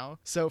right now.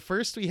 So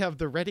first we have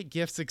the Reddit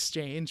Gifts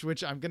Exchange,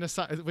 which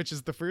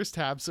is the first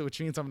tab, so which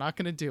means I'm not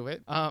going to do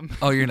it.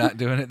 Oh, you're not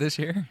doing it this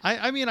year?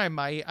 I mean, I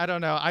might. I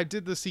don't know. I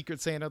did the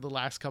Secret Santa the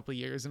last couple of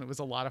years, and it was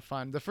a lot of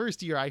fun. The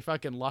first year I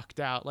fucking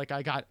lucked out.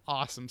 I got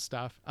awesome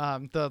stuff.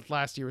 The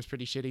last year was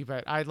pretty shitty,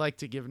 but I like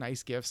to give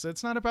nice gifts. So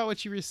it's not about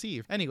what you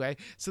receive. Anyway,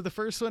 so the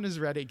first one is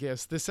Reddit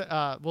Gifts.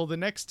 The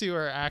next 2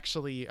 are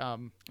actually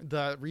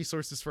the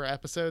resources for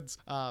episodes.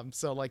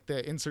 So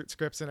the insert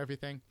scripts and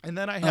everything. And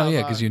then I have... Oh,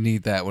 yeah, because you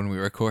need that when we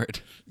record.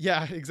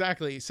 Yeah,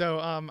 exactly. So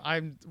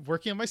I'm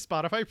working on my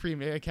Spotify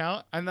Premium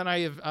account. And then I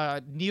have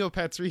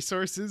Neopets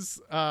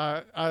resources,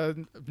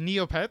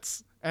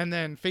 Neopets, and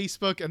then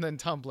Facebook, and then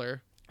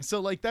Tumblr. So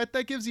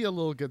that gives you a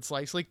little good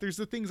slice. There's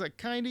the things I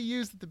kind of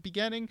used at the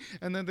beginning,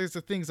 and then there's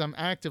the things I'm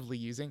actively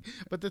using.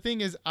 But the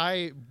thing is,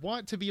 I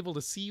want to be able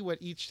to see what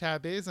each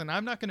tab is, and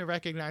I'm not going to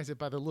recognize it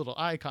by the little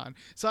icon.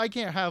 So I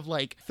can't have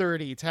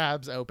 30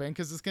 tabs open,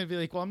 because it's going to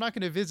be well, I'm not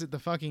going to visit the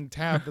fucking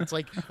tab that's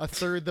a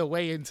third the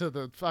way into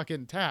the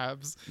fucking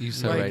tabs. You're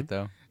so right,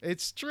 though.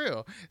 It's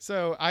true.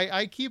 So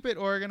I keep it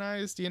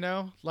organized,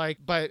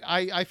 but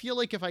I feel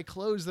if I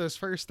close those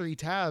first 3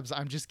 tabs,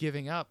 I'm just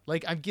giving up.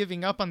 I'm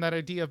giving up on that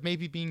idea of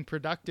maybe being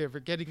productive or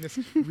getting this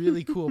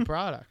really cool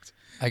product.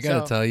 I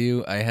gotta tell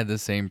you, I had the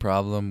same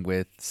problem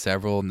with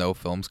several No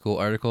Film School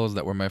articles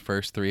that were my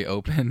first 3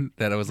 open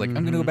that I was I'm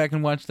gonna go back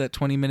and watch that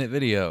 20-minute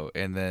video,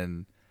 and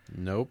then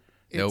nope.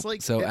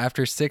 Nope. So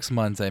after 6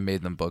 months, I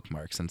made them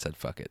bookmarks and said,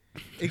 fuck it.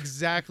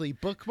 Exactly.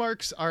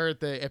 Bookmarks are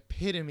the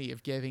epitome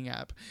of giving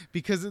up,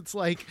 because it's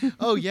like,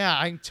 oh yeah,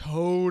 I'm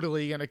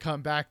totally going to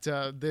come back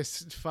to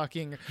this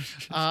fucking,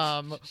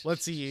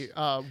 let's see,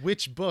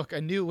 which book, A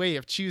New Way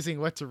of Choosing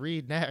What to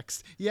Read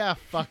Next. Yeah,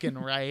 fucking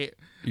right.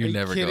 You're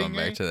never going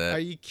back to that. Are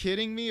you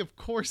kidding me? Of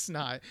course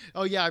not.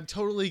 Oh yeah, I'm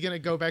totally going to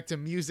go back to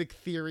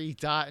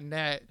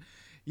musictheory.net.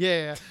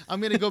 Yeah, I'm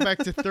going to go back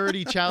to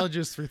 30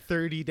 challenges for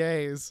 30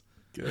 days.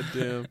 God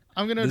damn.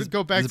 I'm going to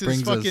go back to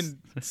this fucking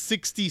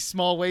 60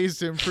 small ways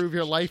to improve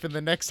your life in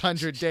the next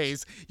 100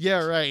 days.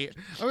 Yeah, right.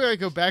 I'm going to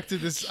go back to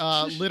this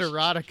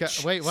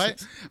literotica. Wait,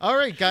 what? All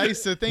right,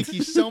 guys. So thank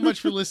you so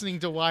much for listening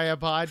to Why a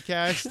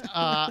Podcast.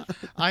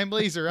 I'm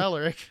Laser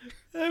Ellerick.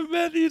 I'm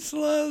Matthew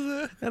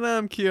Slaza. And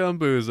I'm Keon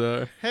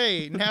Boozer.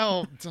 Hey,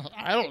 now,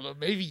 I don't know,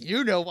 maybe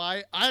you know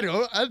why. I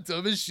don't. I'm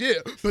dumb as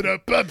shit.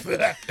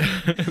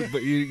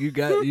 But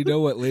you know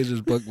what Laser's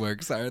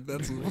bookmarks are.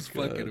 That's what's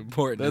fucking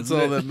important. That's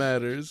all that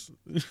matters.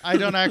 I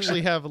don't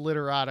actually have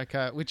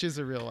Literotica, which is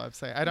a real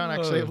website. I don't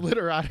actually have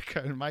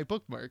Literotica in my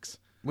bookmarks.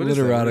 What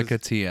Literotica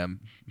TM.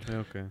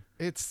 Okay.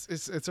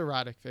 It's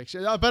erotic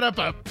fiction.